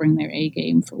don't bring their A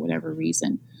game for whatever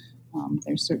reason,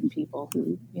 there's certain people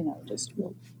who just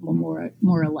will more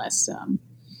or less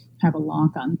have a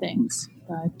lock on things.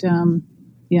 But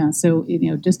so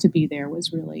just to be there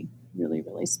was really, really,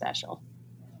 really special.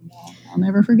 And, I'll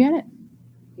never forget it.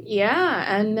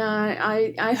 Yeah, and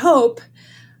I hope,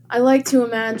 I like to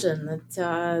imagine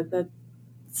that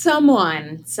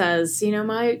someone says,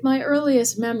 my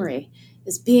earliest memory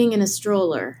is being in a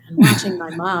stroller and watching my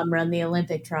mom run the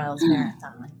Olympic trials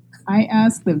marathon. I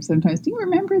ask them sometimes, do you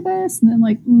remember this? And they're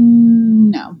like,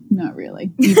 no, not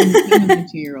really. Even a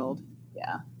 2-year-old.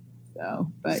 Yeah.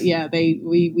 So, but yeah,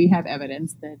 we have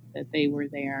evidence that they were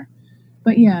there.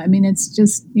 But yeah, I mean, it's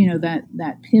just,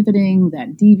 that pivoting,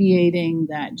 that deviating,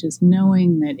 that just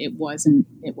knowing that it wasn't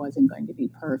going to be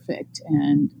perfect.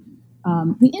 And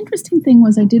the interesting thing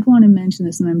was, I did want to mention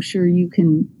this, and I'm sure you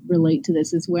can relate to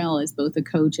this as well, as both a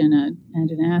coach and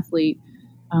an athlete.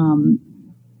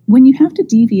 When you have to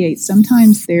deviate,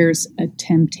 sometimes there's a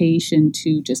temptation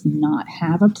to just not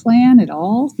have a plan at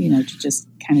all, to just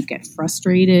kind of get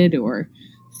frustrated or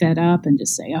fed up and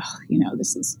just say,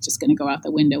 this is just going to go out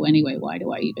the window anyway. Why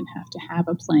do I even have to have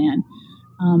a plan?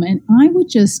 And I would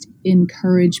just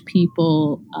encourage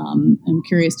people, I'm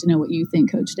curious to know what you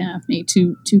think, Coach Daphne,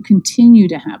 to continue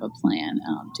to have a plan,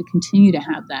 to continue to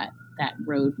have that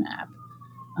roadmap.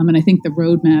 And I think the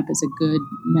roadmap is a good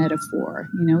metaphor.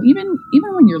 Even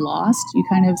when you're lost, it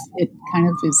kind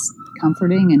of is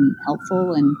comforting and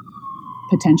helpful, and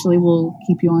potentially will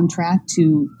keep you on track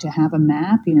to have a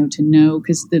map, to know,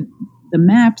 because the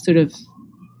map sort of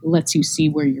lets you see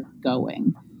where you're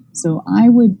going. So I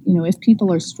would, if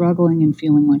people are struggling and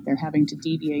feeling like they're having to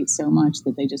deviate so much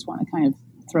that they just want to kind of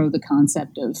throw the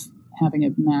concept of having a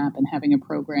map and having a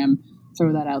program,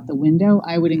 throw that out the window,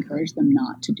 I would encourage them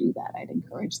not to do that. I'd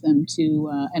encourage them to,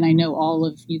 and I know all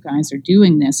of you guys are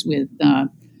doing this with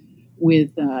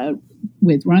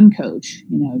Run Coach,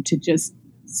 to just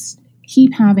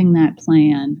keep having that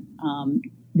plan,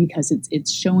 because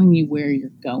it's showing you where you're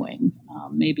going.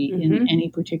 Maybe in any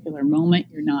particular moment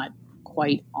you're not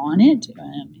quite on it.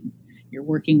 You're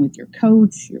working with your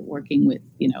coach, you're working with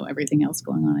everything else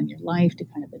going on in your life to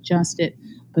kind of adjust it,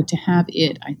 but to have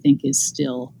it, I think, is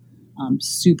still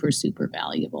super, super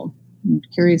valuable. I'm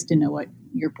curious to know what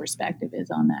your perspective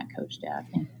is on that, Coach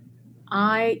Daphne.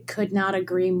 I could not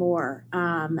agree more,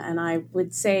 and I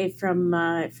would say from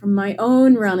my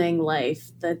own running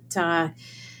life that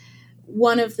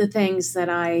one of the things that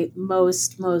I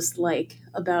most like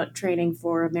about training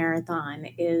for a marathon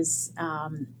is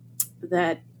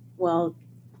that, well,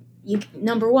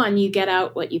 number one, you get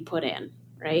out what you put in,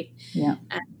 right? Yeah.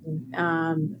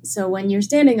 And, so when you're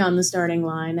standing on the starting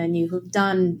line and you have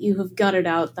gutted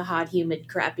out the hot, humid,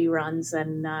 crappy runs,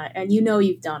 and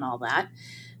you've done all that.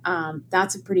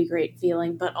 That's a pretty great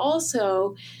feeling. But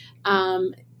also,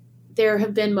 there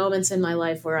have been moments in my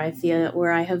life where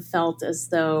I have felt as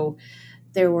though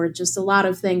there were just a lot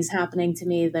of things happening to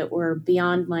me that were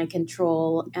beyond my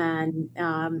control. And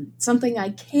something I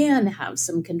can have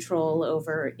some control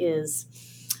over is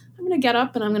I'm going to get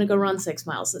up and I'm going to go run 6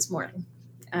 miles this morning.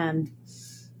 And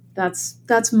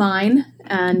that's mine.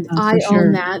 And I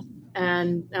own that.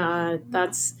 And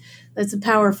that's a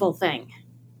powerful thing.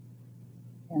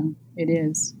 Yeah, it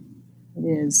is. It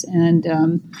is. And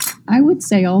I would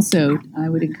say also, I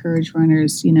would encourage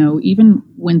runners, even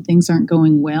when things aren't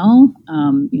going well,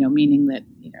 meaning that,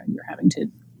 you're having to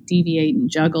deviate and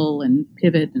juggle and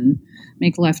pivot and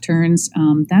make left turns.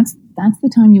 That's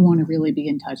the time you want to really be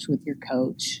in touch with your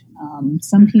coach.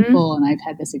 Some people, and I've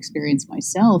had this experience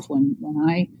myself when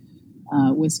I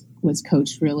was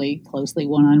coached really closely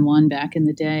one-on-one back in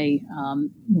the day.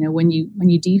 When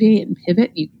you deviate and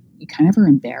pivot, you kind of are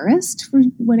embarrassed for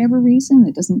whatever reason.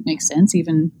 It doesn't make sense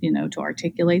even, to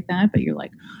articulate that, but you're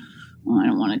like, well, I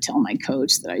don't want to tell my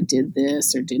coach that I did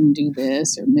this or didn't do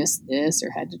this or missed this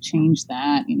or had to change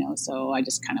that, so I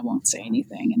just kind of won't say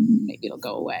anything and maybe it'll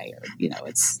go away or,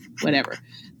 it's whatever.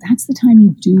 That's the time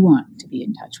you do want to be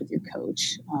in touch with your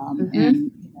coach.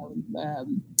 And,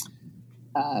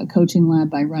 Coaching Lab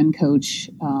by Run Coach,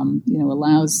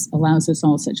 allows us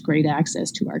all such great access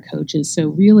to our coaches. So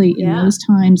really, in those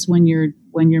times when you're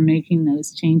making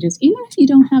those changes, even if you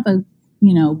don't have a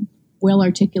well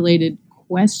articulated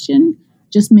question,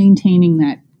 just maintaining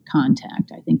that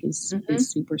contact, I think, is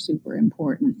super, super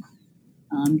important.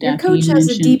 Your Daphne, coach has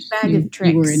a deep bag of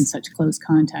tricks. You were in such close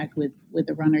contact with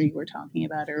the runner you were talking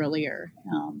about earlier.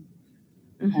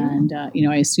 And,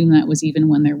 I assume that was even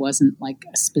when there wasn't like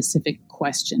a specific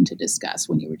question to discuss,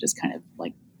 when you were just kind of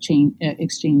like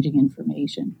exchanging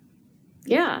information.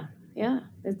 Yeah.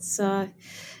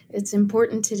 It's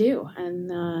important to do.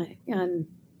 And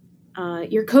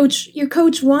your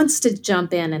coach wants to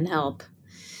jump in and help.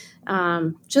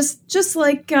 Just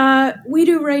like we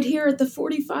do right here at the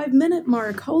 45-minute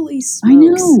mark. Holy smokes.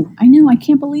 I know. I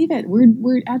can't believe it.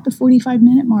 We're at the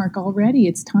 45-minute mark already.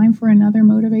 It's time for another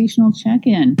motivational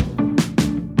check-in.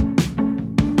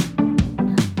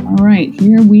 All right,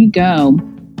 here we go.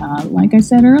 Like I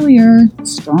said earlier,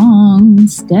 strong,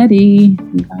 steady.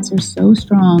 You guys are so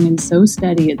strong and so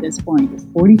steady at this point. You're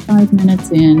 45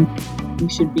 minutes in. You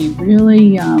should be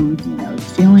really,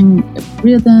 feeling the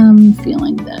rhythm,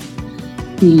 feeling the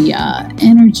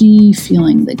energy,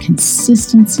 feeling the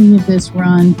consistency of this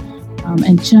run.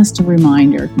 And just a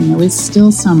reminder, it's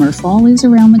still summer. Fall is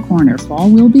around the corner. Fall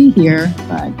will be here,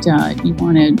 but you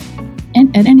want to,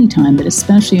 at any time, but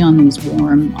especially on these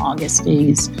warm August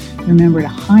days, remember to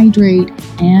hydrate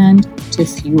and to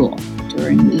fuel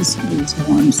during these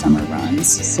warm summer runs.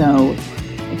 So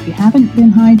if you haven't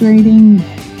been hydrating,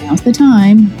 now's the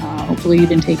time. Hopefully you've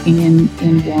been taking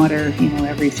in water,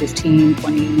 every 15,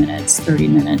 20 minutes, 30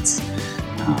 minutes,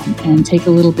 and take a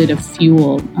little bit of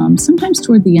fuel. Sometimes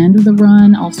toward the end of the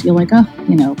run, I'll feel like,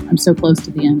 I'm so close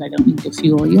to the end, I don't need to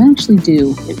fuel. You actually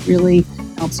do. It really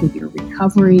helps with your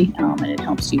recovery, and it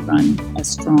helps you run a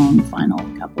strong final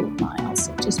couple of miles.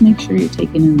 So just make sure you're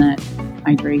taking in that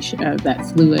hydration, that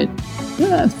fluid,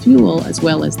 fuel, as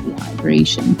well as the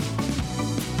hydration.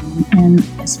 And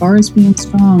as far as being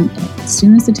strong, as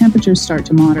soon as the temperatures start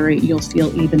to moderate, you'll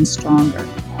feel even stronger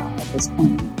at this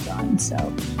point in the run. So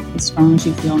as strong as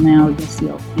you feel now, you'll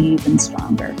feel even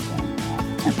stronger when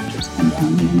the temperatures come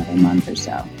down in another month or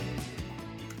so.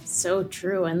 So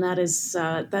true, and that is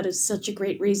such a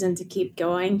great reason to keep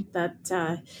going.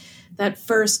 That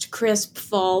first crisp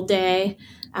fall day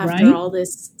after all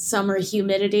this summer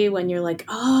humidity, when you're like,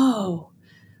 oh,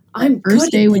 I'm good.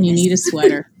 First day when you need a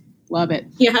sweater. Love it.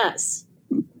 Yes.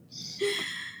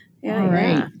 Yeah. All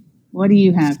right. Yeah. What do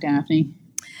you have, Daphne?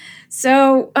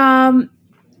 So,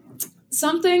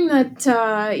 something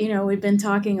that we've been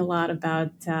talking a lot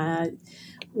about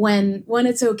when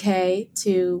it's okay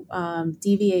to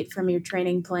deviate from your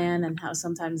training plan, and how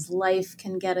sometimes life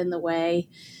can get in the way.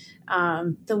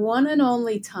 The one and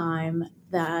only time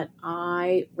that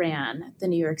I ran the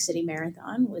New York City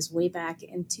Marathon was way back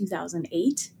in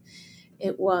 2008.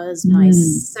 It was my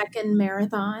second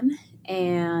marathon,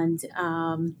 and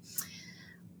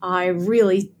I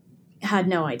really had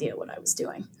no idea what I was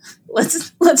doing.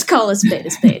 Let's call a spade a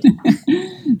spade.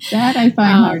 That I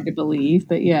find hard to believe,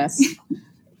 but yes.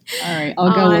 All right,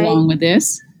 I'll go along with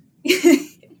this.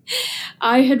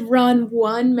 I had run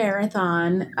one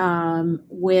marathon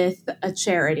with a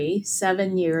charity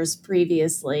 7 years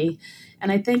previously.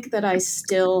 And I think that I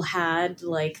still had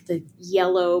like the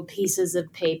yellow pieces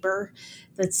of paper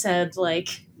that said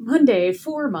like Monday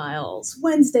 4 miles,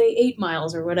 Wednesday 8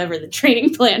 miles, or whatever the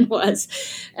training plan was.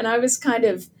 And I was kind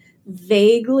of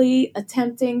vaguely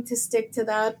attempting to stick to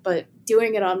that, but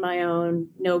doing it on my own,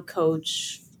 no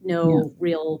coach, no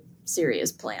real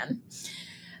serious plan.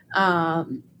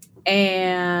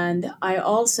 And I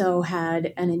also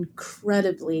had an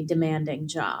incredibly demanding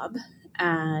job.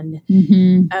 And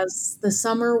as the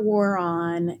summer wore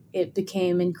on, it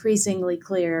became increasingly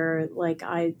clear, like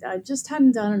I just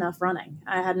hadn't done enough running.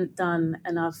 I hadn't done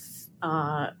enough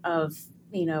of,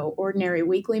 ordinary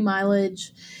weekly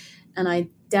mileage. And I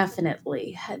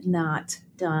definitely had not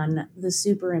done the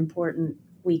super important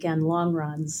weekend long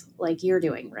runs like you're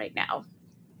doing right now.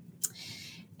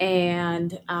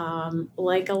 And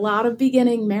like a lot of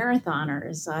beginning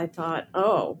marathoners, I thought,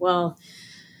 oh, well,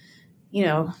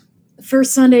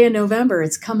 first Sunday in November,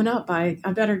 it's coming up. I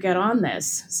better get on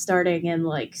this starting in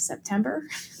like September.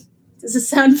 Does it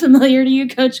sound familiar to you,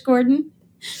 Coach Gordon?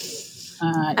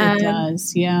 It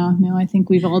does. Yeah. No, I think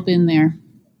we've all been there.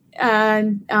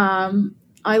 And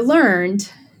I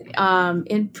learned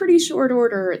in pretty short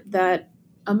order that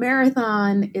a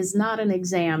marathon is not an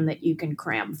exam that you can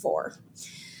cram for.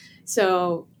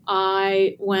 So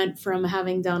I went from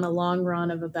having done a long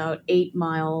run of about 8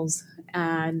 miles,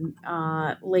 and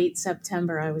late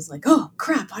September, I was like, oh,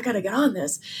 crap, I got to get on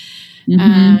this.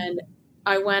 And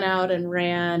I went out and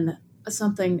ran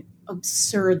something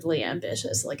absurdly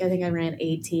ambitious. Like I think I ran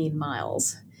 18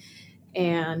 miles.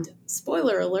 And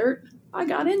spoiler alert, I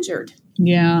got injured.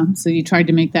 Yeah. So you tried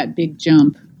to make that big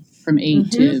jump from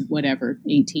 8 to whatever,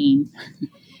 18.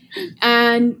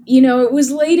 And, it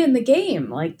was late in the game.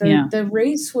 Like the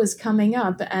race was coming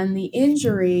up, and the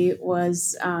injury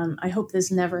was, I hope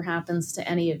this never happens to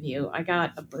any of you. I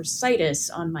got a bursitis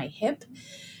on my hip,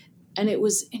 and it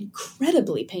was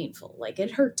incredibly painful. Like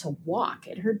it hurt to walk.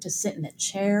 It hurt to sit in a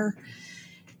chair.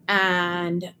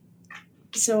 And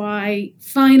so I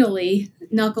finally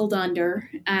knuckled under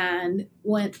and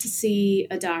went to see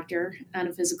a doctor and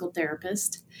a physical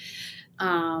therapist.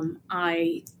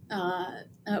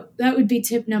 That would be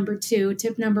tip number 2.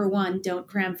 Tip number 1, don't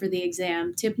cram for the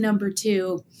exam. Tip number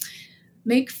 2,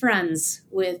 make friends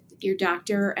with your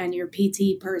doctor and your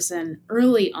PT person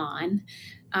early on.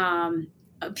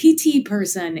 A PT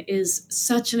person is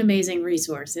such an amazing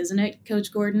resource, isn't it,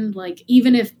 Coach Gordon? Like,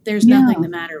 even if there's nothing the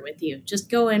matter with you, just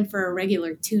go in for a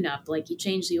regular tune-up, like you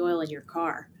change the oil in your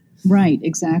car. Right,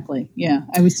 exactly. Yeah,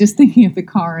 I was just thinking of the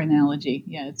car analogy.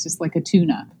 Yeah, it's just like a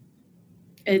tune-up.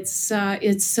 It's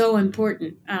so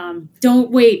important. Don't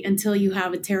wait until you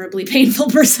have a terribly painful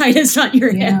bursitis on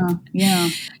your hip. Yeah.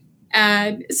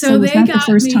 And so was that the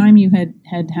first time you had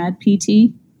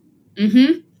PT?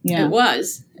 Mm-hmm. Yeah. It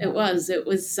was.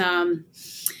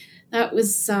 That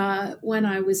was when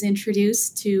I was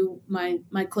introduced to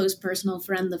my close personal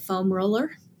friend, the foam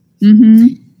roller.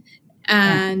 Mm-hmm.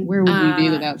 And where would we be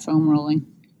without foam rolling?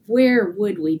 Where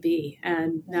would we be?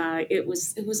 And it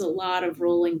was a lot of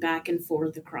rolling back and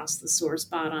forth across the sore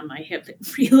spot on my hip. It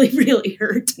really, really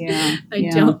hurt. Yeah, I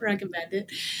don't recommend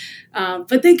it.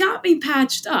 But they got me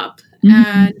patched up.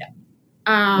 And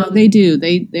well, they do.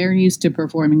 They're used to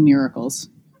performing miracles.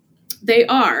 They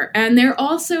are. And they're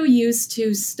also used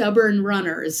to stubborn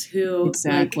runners who,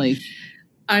 exactly.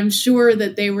 I'm sure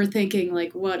that they were thinking,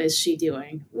 like, what is she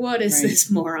doing? What is this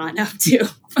moron up to?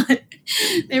 But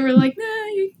they were like, nah,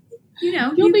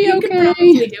 you'll be okay. You can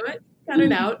probably do it. Cut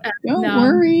it out. And, don't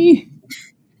worry.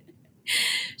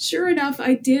 Sure enough,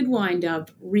 I did wind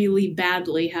up really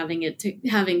badly having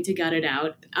to gut it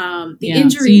out. The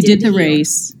injury. So you did the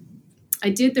race.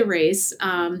 I did the race.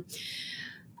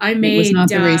 It was not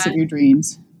the race of your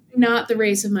dreams. Not the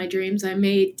race of my dreams. I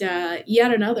made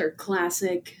yet another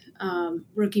classic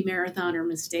rookie marathoner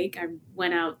mistake. I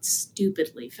went out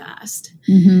stupidly fast.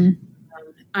 Mm-hmm.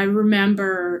 I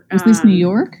remember. Was this New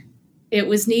York? It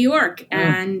was New York,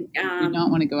 and you do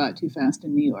not want to go out too fast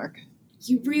in New York.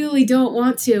 You really don't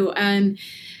want to, and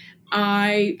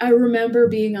I remember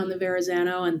being on the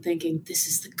Verrazano and thinking, this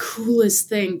is the coolest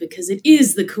thing, because it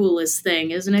is the coolest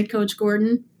thing, isn't it, Coach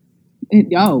Gordon?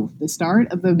 The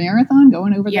start of the marathon,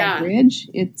 going over that bridge.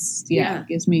 It's it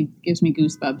gives me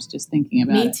goosebumps just thinking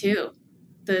about it. Me too.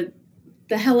 The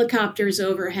helicopters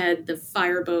overhead, the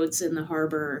fireboats in the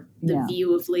harbor, the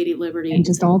view of Lady Liberty, and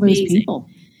just all those people.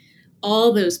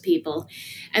 All those people.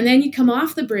 And then you come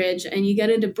off the bridge and you get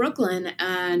into Brooklyn,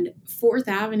 and 4th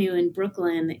Avenue in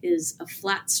Brooklyn is a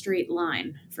flat straight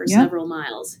line for several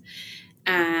miles.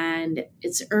 And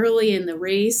it's early in the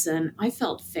race, and I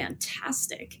felt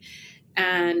fantastic.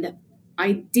 And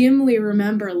I dimly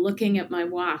remember looking at my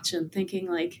watch and thinking,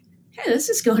 like, hey, this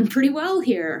is going pretty well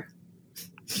here.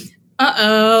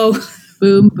 Uh-oh.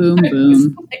 Boom, boom,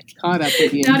 boom. Like, caught up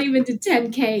with you. Not even to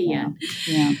 10K yet.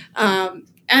 Yeah.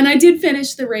 And I did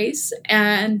finish the race,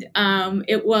 and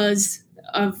it was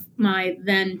of my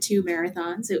then 2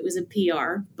 marathons. It was a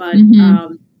PR, but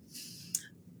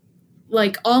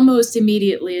like almost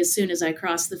immediately as soon as I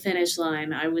crossed the finish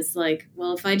line, I was like,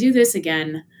 well, if I do this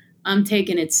again, I'm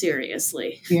taking it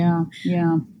seriously. Yeah.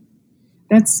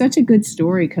 That's such a good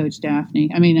story, Coach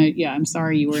Daphne. I mean, I'm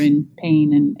sorry you were in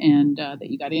pain and that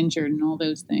you got injured and all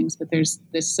those things, but there's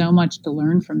so much to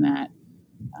learn from that.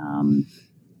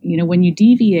 When you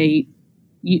deviate,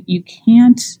 you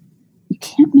can't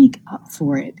make up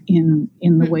for it in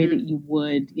the way that you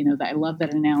would. I love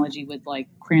that analogy with like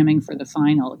cramming for the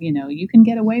final. You can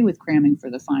get away with cramming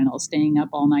for the final, staying up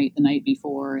all night the night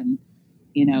before and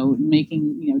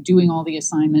doing all the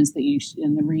assignments that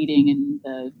and the reading and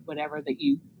the whatever that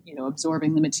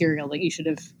absorbing the material that you should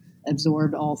have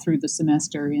absorbed all through the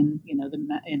semester in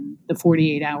the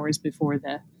 48 hours before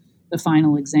the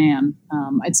final exam.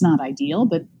 It's not ideal,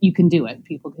 but you can do it.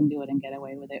 People can do it and get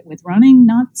away with it. With running,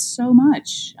 not so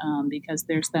much, because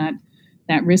there's that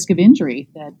risk of injury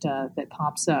that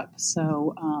pops up.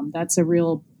 So that's a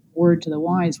real word to the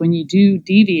wise. When you do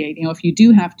deviate, if you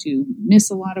do have to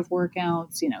miss a lot of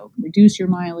workouts, reduce your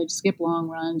mileage, skip long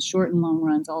runs, shorten long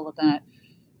runs, all of that,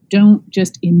 don't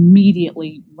just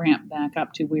immediately ramp back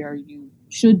up to where you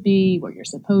should be, where you're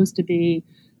supposed to be.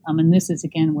 And this is,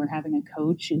 again, where having a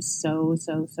coach is so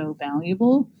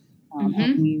valuable,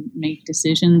 helping you make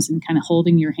decisions and kind of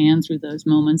holding your hand through those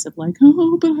moments of like,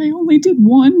 oh, but I only did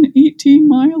one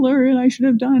 18-miler and I should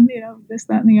have done, this,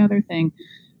 that, and the other thing.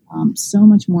 So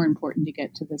much more important to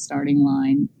get to the starting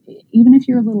line, even if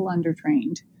you're a little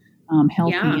undertrained,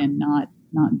 healthy and not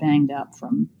banged up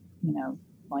from,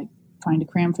 like trying to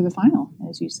cram for the final,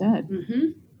 as you said.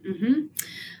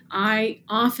 I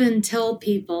often tell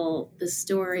people the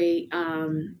story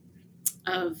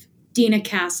of Dina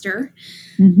Castor,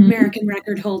 American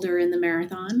record holder in the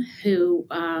marathon, who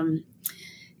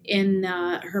in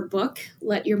her book,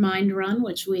 Let Your Mind Run,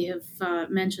 which we have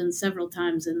mentioned several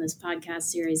times in this podcast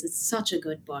series. It's such a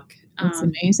good book. It's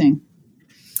amazing.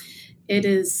 It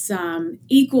is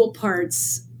equal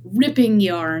parts ripping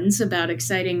yarns about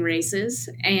exciting races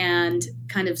and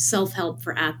kind of self-help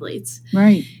for athletes.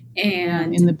 Right.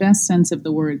 And in the best sense of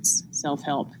the words,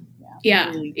 self-help.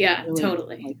 Really,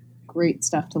 totally. Like, great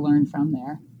stuff to learn from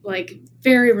there. Like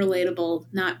very relatable,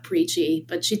 not preachy,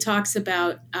 but she talks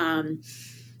about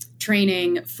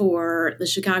training for the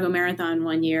Chicago Marathon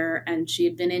one year, and she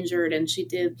had been injured, and she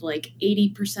did like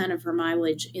 80% of her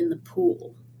mileage in the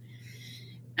pool.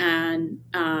 And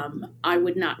I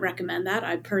would not recommend that.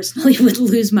 I personally would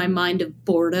lose my mind of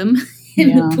boredom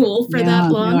in the pool for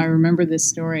that long. No, I remember this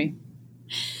story.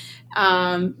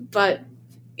 But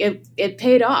it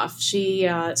paid off. She,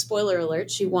 spoiler alert,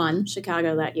 she won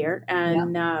Chicago that year.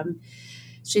 And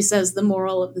she says the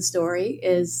moral of the story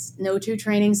is no two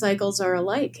training cycles are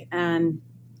alike. And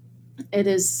it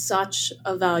is such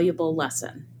a valuable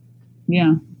lesson.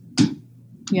 Yeah.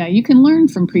 Yeah, you can learn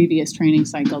from previous training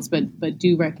cycles, but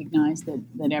do recognize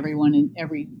that everyone in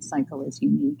every cycle is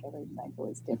unique. Every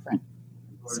cycle is different.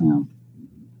 So,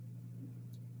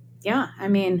 yeah, I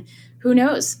mean, who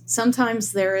knows?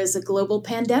 Sometimes there is a global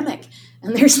pandemic,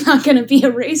 and there's not going to be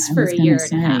a race for a year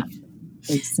and a half.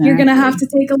 Exactly. You're going to have to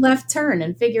take a left turn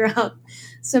and figure out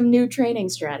some new training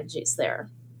strategies there.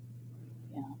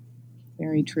 Yeah,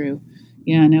 very true.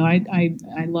 Yeah, no, I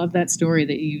love that story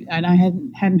that you, and I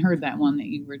hadn't heard that one that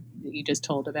you just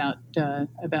told about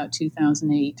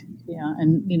 2008. Yeah,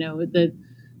 and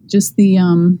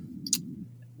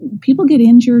people get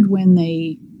injured when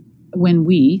I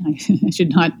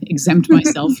should not exempt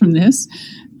myself from this,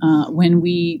 when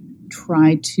we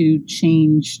try to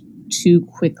change too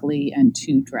quickly and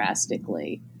too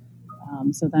drastically.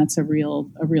 So that's a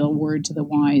real word to the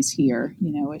wise here.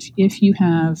 If you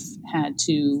have had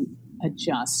to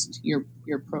adjust your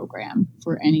program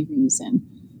for any reason,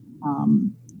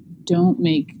 don't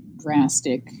make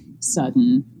drastic,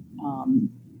 sudden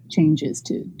changes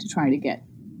to try to get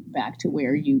back to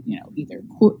where you either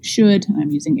should, I'm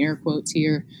using air quotes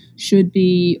here, should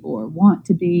be or want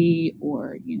to be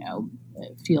or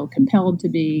feel compelled to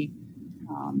be.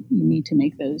 You need to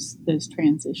make those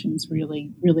transitions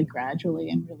really, really gradually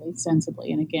and really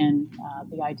sensibly. And again,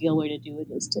 the ideal way to do it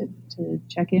is to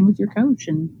check in with your coach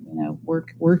and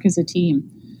work as a team.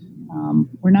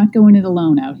 We're not going it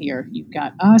alone out here. You've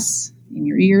got us in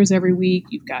your ears every week.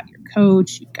 You've got your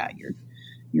coach. You've got your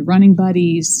running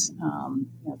buddies.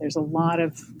 There's a lot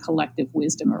of collective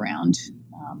wisdom around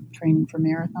training for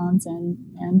marathons and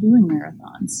doing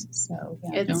marathons. So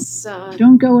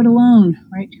don't go it alone,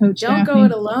 right, Coach Don't Daphne? go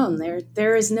it alone.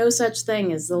 There is no such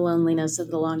thing as the loneliness of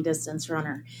the long distance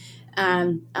runner.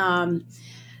 And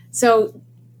so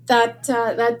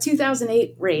That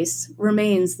 2008 race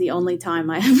remains the only time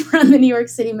I have run the New York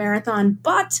City Marathon,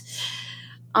 but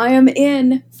I am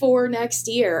in for next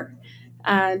year.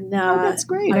 And that's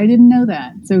great. I didn't know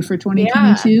that. So for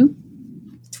 2022? Yeah,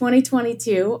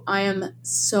 2022, I am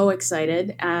so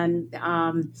excited. And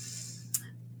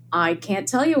I can't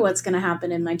tell you what's going to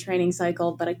happen in my training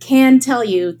cycle, but I can tell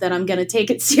you that I'm going to take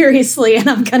it seriously and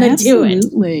I'm going to do it.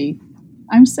 Absolutely.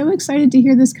 I'm so excited to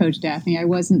hear this, Coach Daphne. I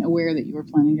wasn't aware that you were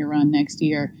planning to run next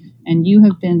year. And you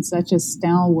have been such a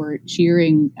stalwart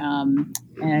cheering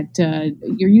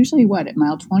you're usually at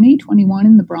mile 20, 21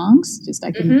 in the Bronx?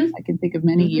 I can think of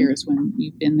many years when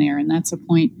you've been there. And that's a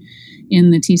point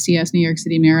in the TCS New York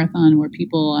City Marathon where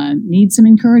people need some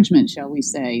encouragement, shall we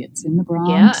say. It's in the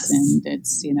Bronx, and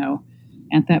it's,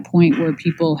 at that point where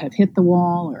people have hit the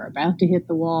wall or about to hit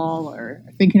the wall or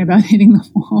are thinking about hitting the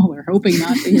wall or hoping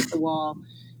not to hit the wall.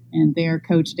 And there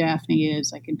Coach Daphne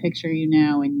is. I can picture you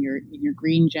now in your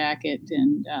green jacket,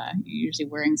 and you're usually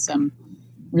wearing some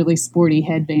really sporty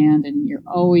headband, and you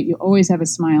always have a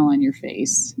smile on your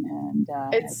face, and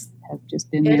have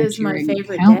just been there cheering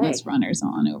countless runners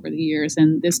on over the years.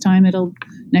 And this time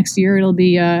next year it'll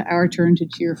be our turn to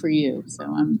cheer for you. So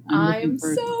I'm looking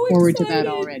forward to that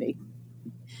already.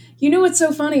 You know what's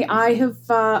so funny? I have,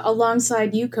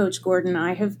 alongside you, Coach Gordon,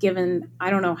 I have given, I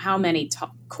don't know how many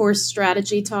course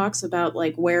strategy talks about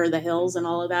where are the hills and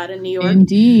all of that in New York.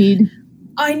 Indeed.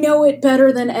 I know it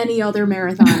better than any other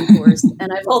marathon course,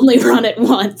 and I've only run it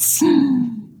once.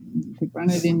 You could run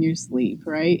it in your sleep,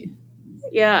 right?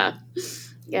 Yeah.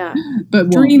 But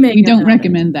we don't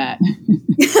recommend that.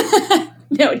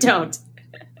 No, don't.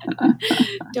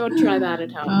 Don't try that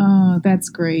at home. Oh, that's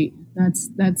great. That's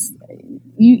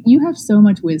you have so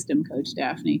much wisdom, Coach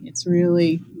Daphne. It's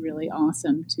really, really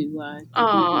awesome to do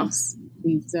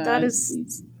these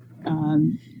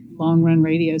long run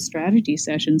radio strategy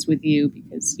sessions with you,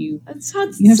 because you have so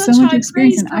much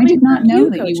experience. And I did not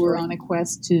know that you were on a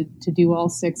quest to do all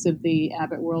 6 of the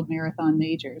Abbott World Marathon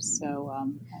majors. So I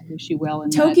wish you well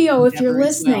in Tokyo, if you're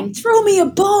listening, throw me a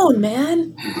bone,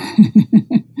 man.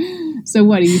 So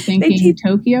what are you thinking?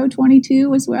 Tokyo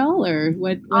 22 as well, or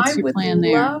what's your plan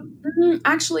there?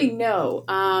 Actually, no.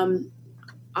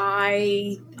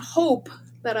 I hope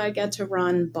that I get to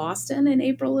run Boston in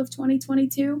April of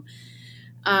 2022,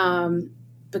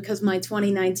 because my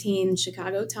 2019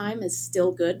 Chicago time is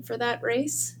still good for that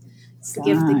race. It's the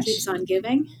gift that keeps on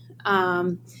giving.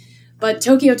 But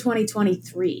Tokyo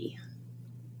 2023.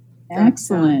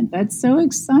 Excellent. That's so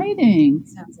exciting.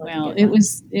 Well, it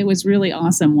was really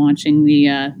awesome watching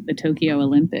the Tokyo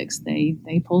Olympics. They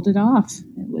pulled it off.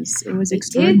 It was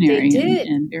extraordinary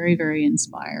and very, very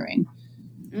inspiring.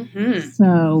 Mm-hmm.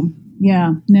 So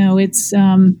it's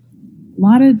a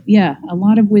lot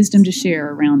of wisdom to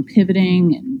share around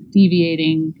pivoting and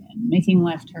deviating and making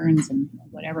left turns and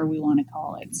whatever we want to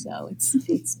call it. So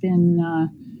it's been.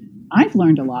 I've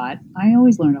learned a lot. I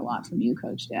always learn a lot from you,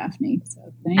 Coach Daphne.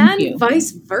 So thank you. And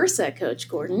vice versa, Coach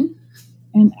Gordon.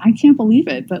 And I can't believe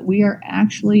it, but we are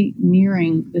actually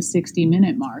nearing the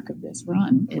 60-minute mark of this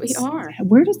run. We are.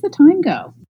 Where does the time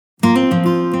go?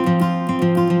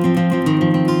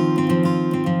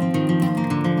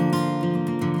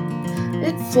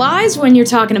 It flies when you're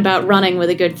talking about running with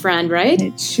a good friend, right?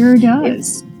 It sure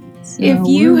does. If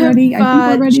you have ready, I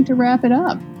think we're ready to wrap it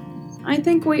up. I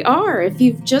think we are. If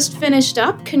you've just finished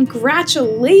up,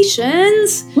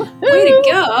 congratulations! Woo-hoo! Way to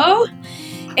go!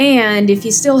 And if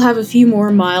you still have a few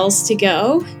more miles to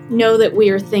go, know that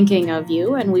we are thinking of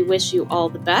you and we wish you all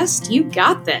the best. You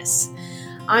got this.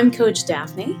 I'm Coach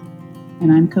Daphne.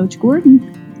 And I'm Coach Gordon.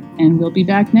 And we'll be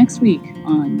back next week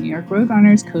on New York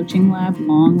Roadrunners Coaching Lab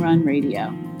Long Run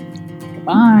Radio.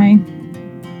 Goodbye.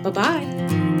 Bye-bye.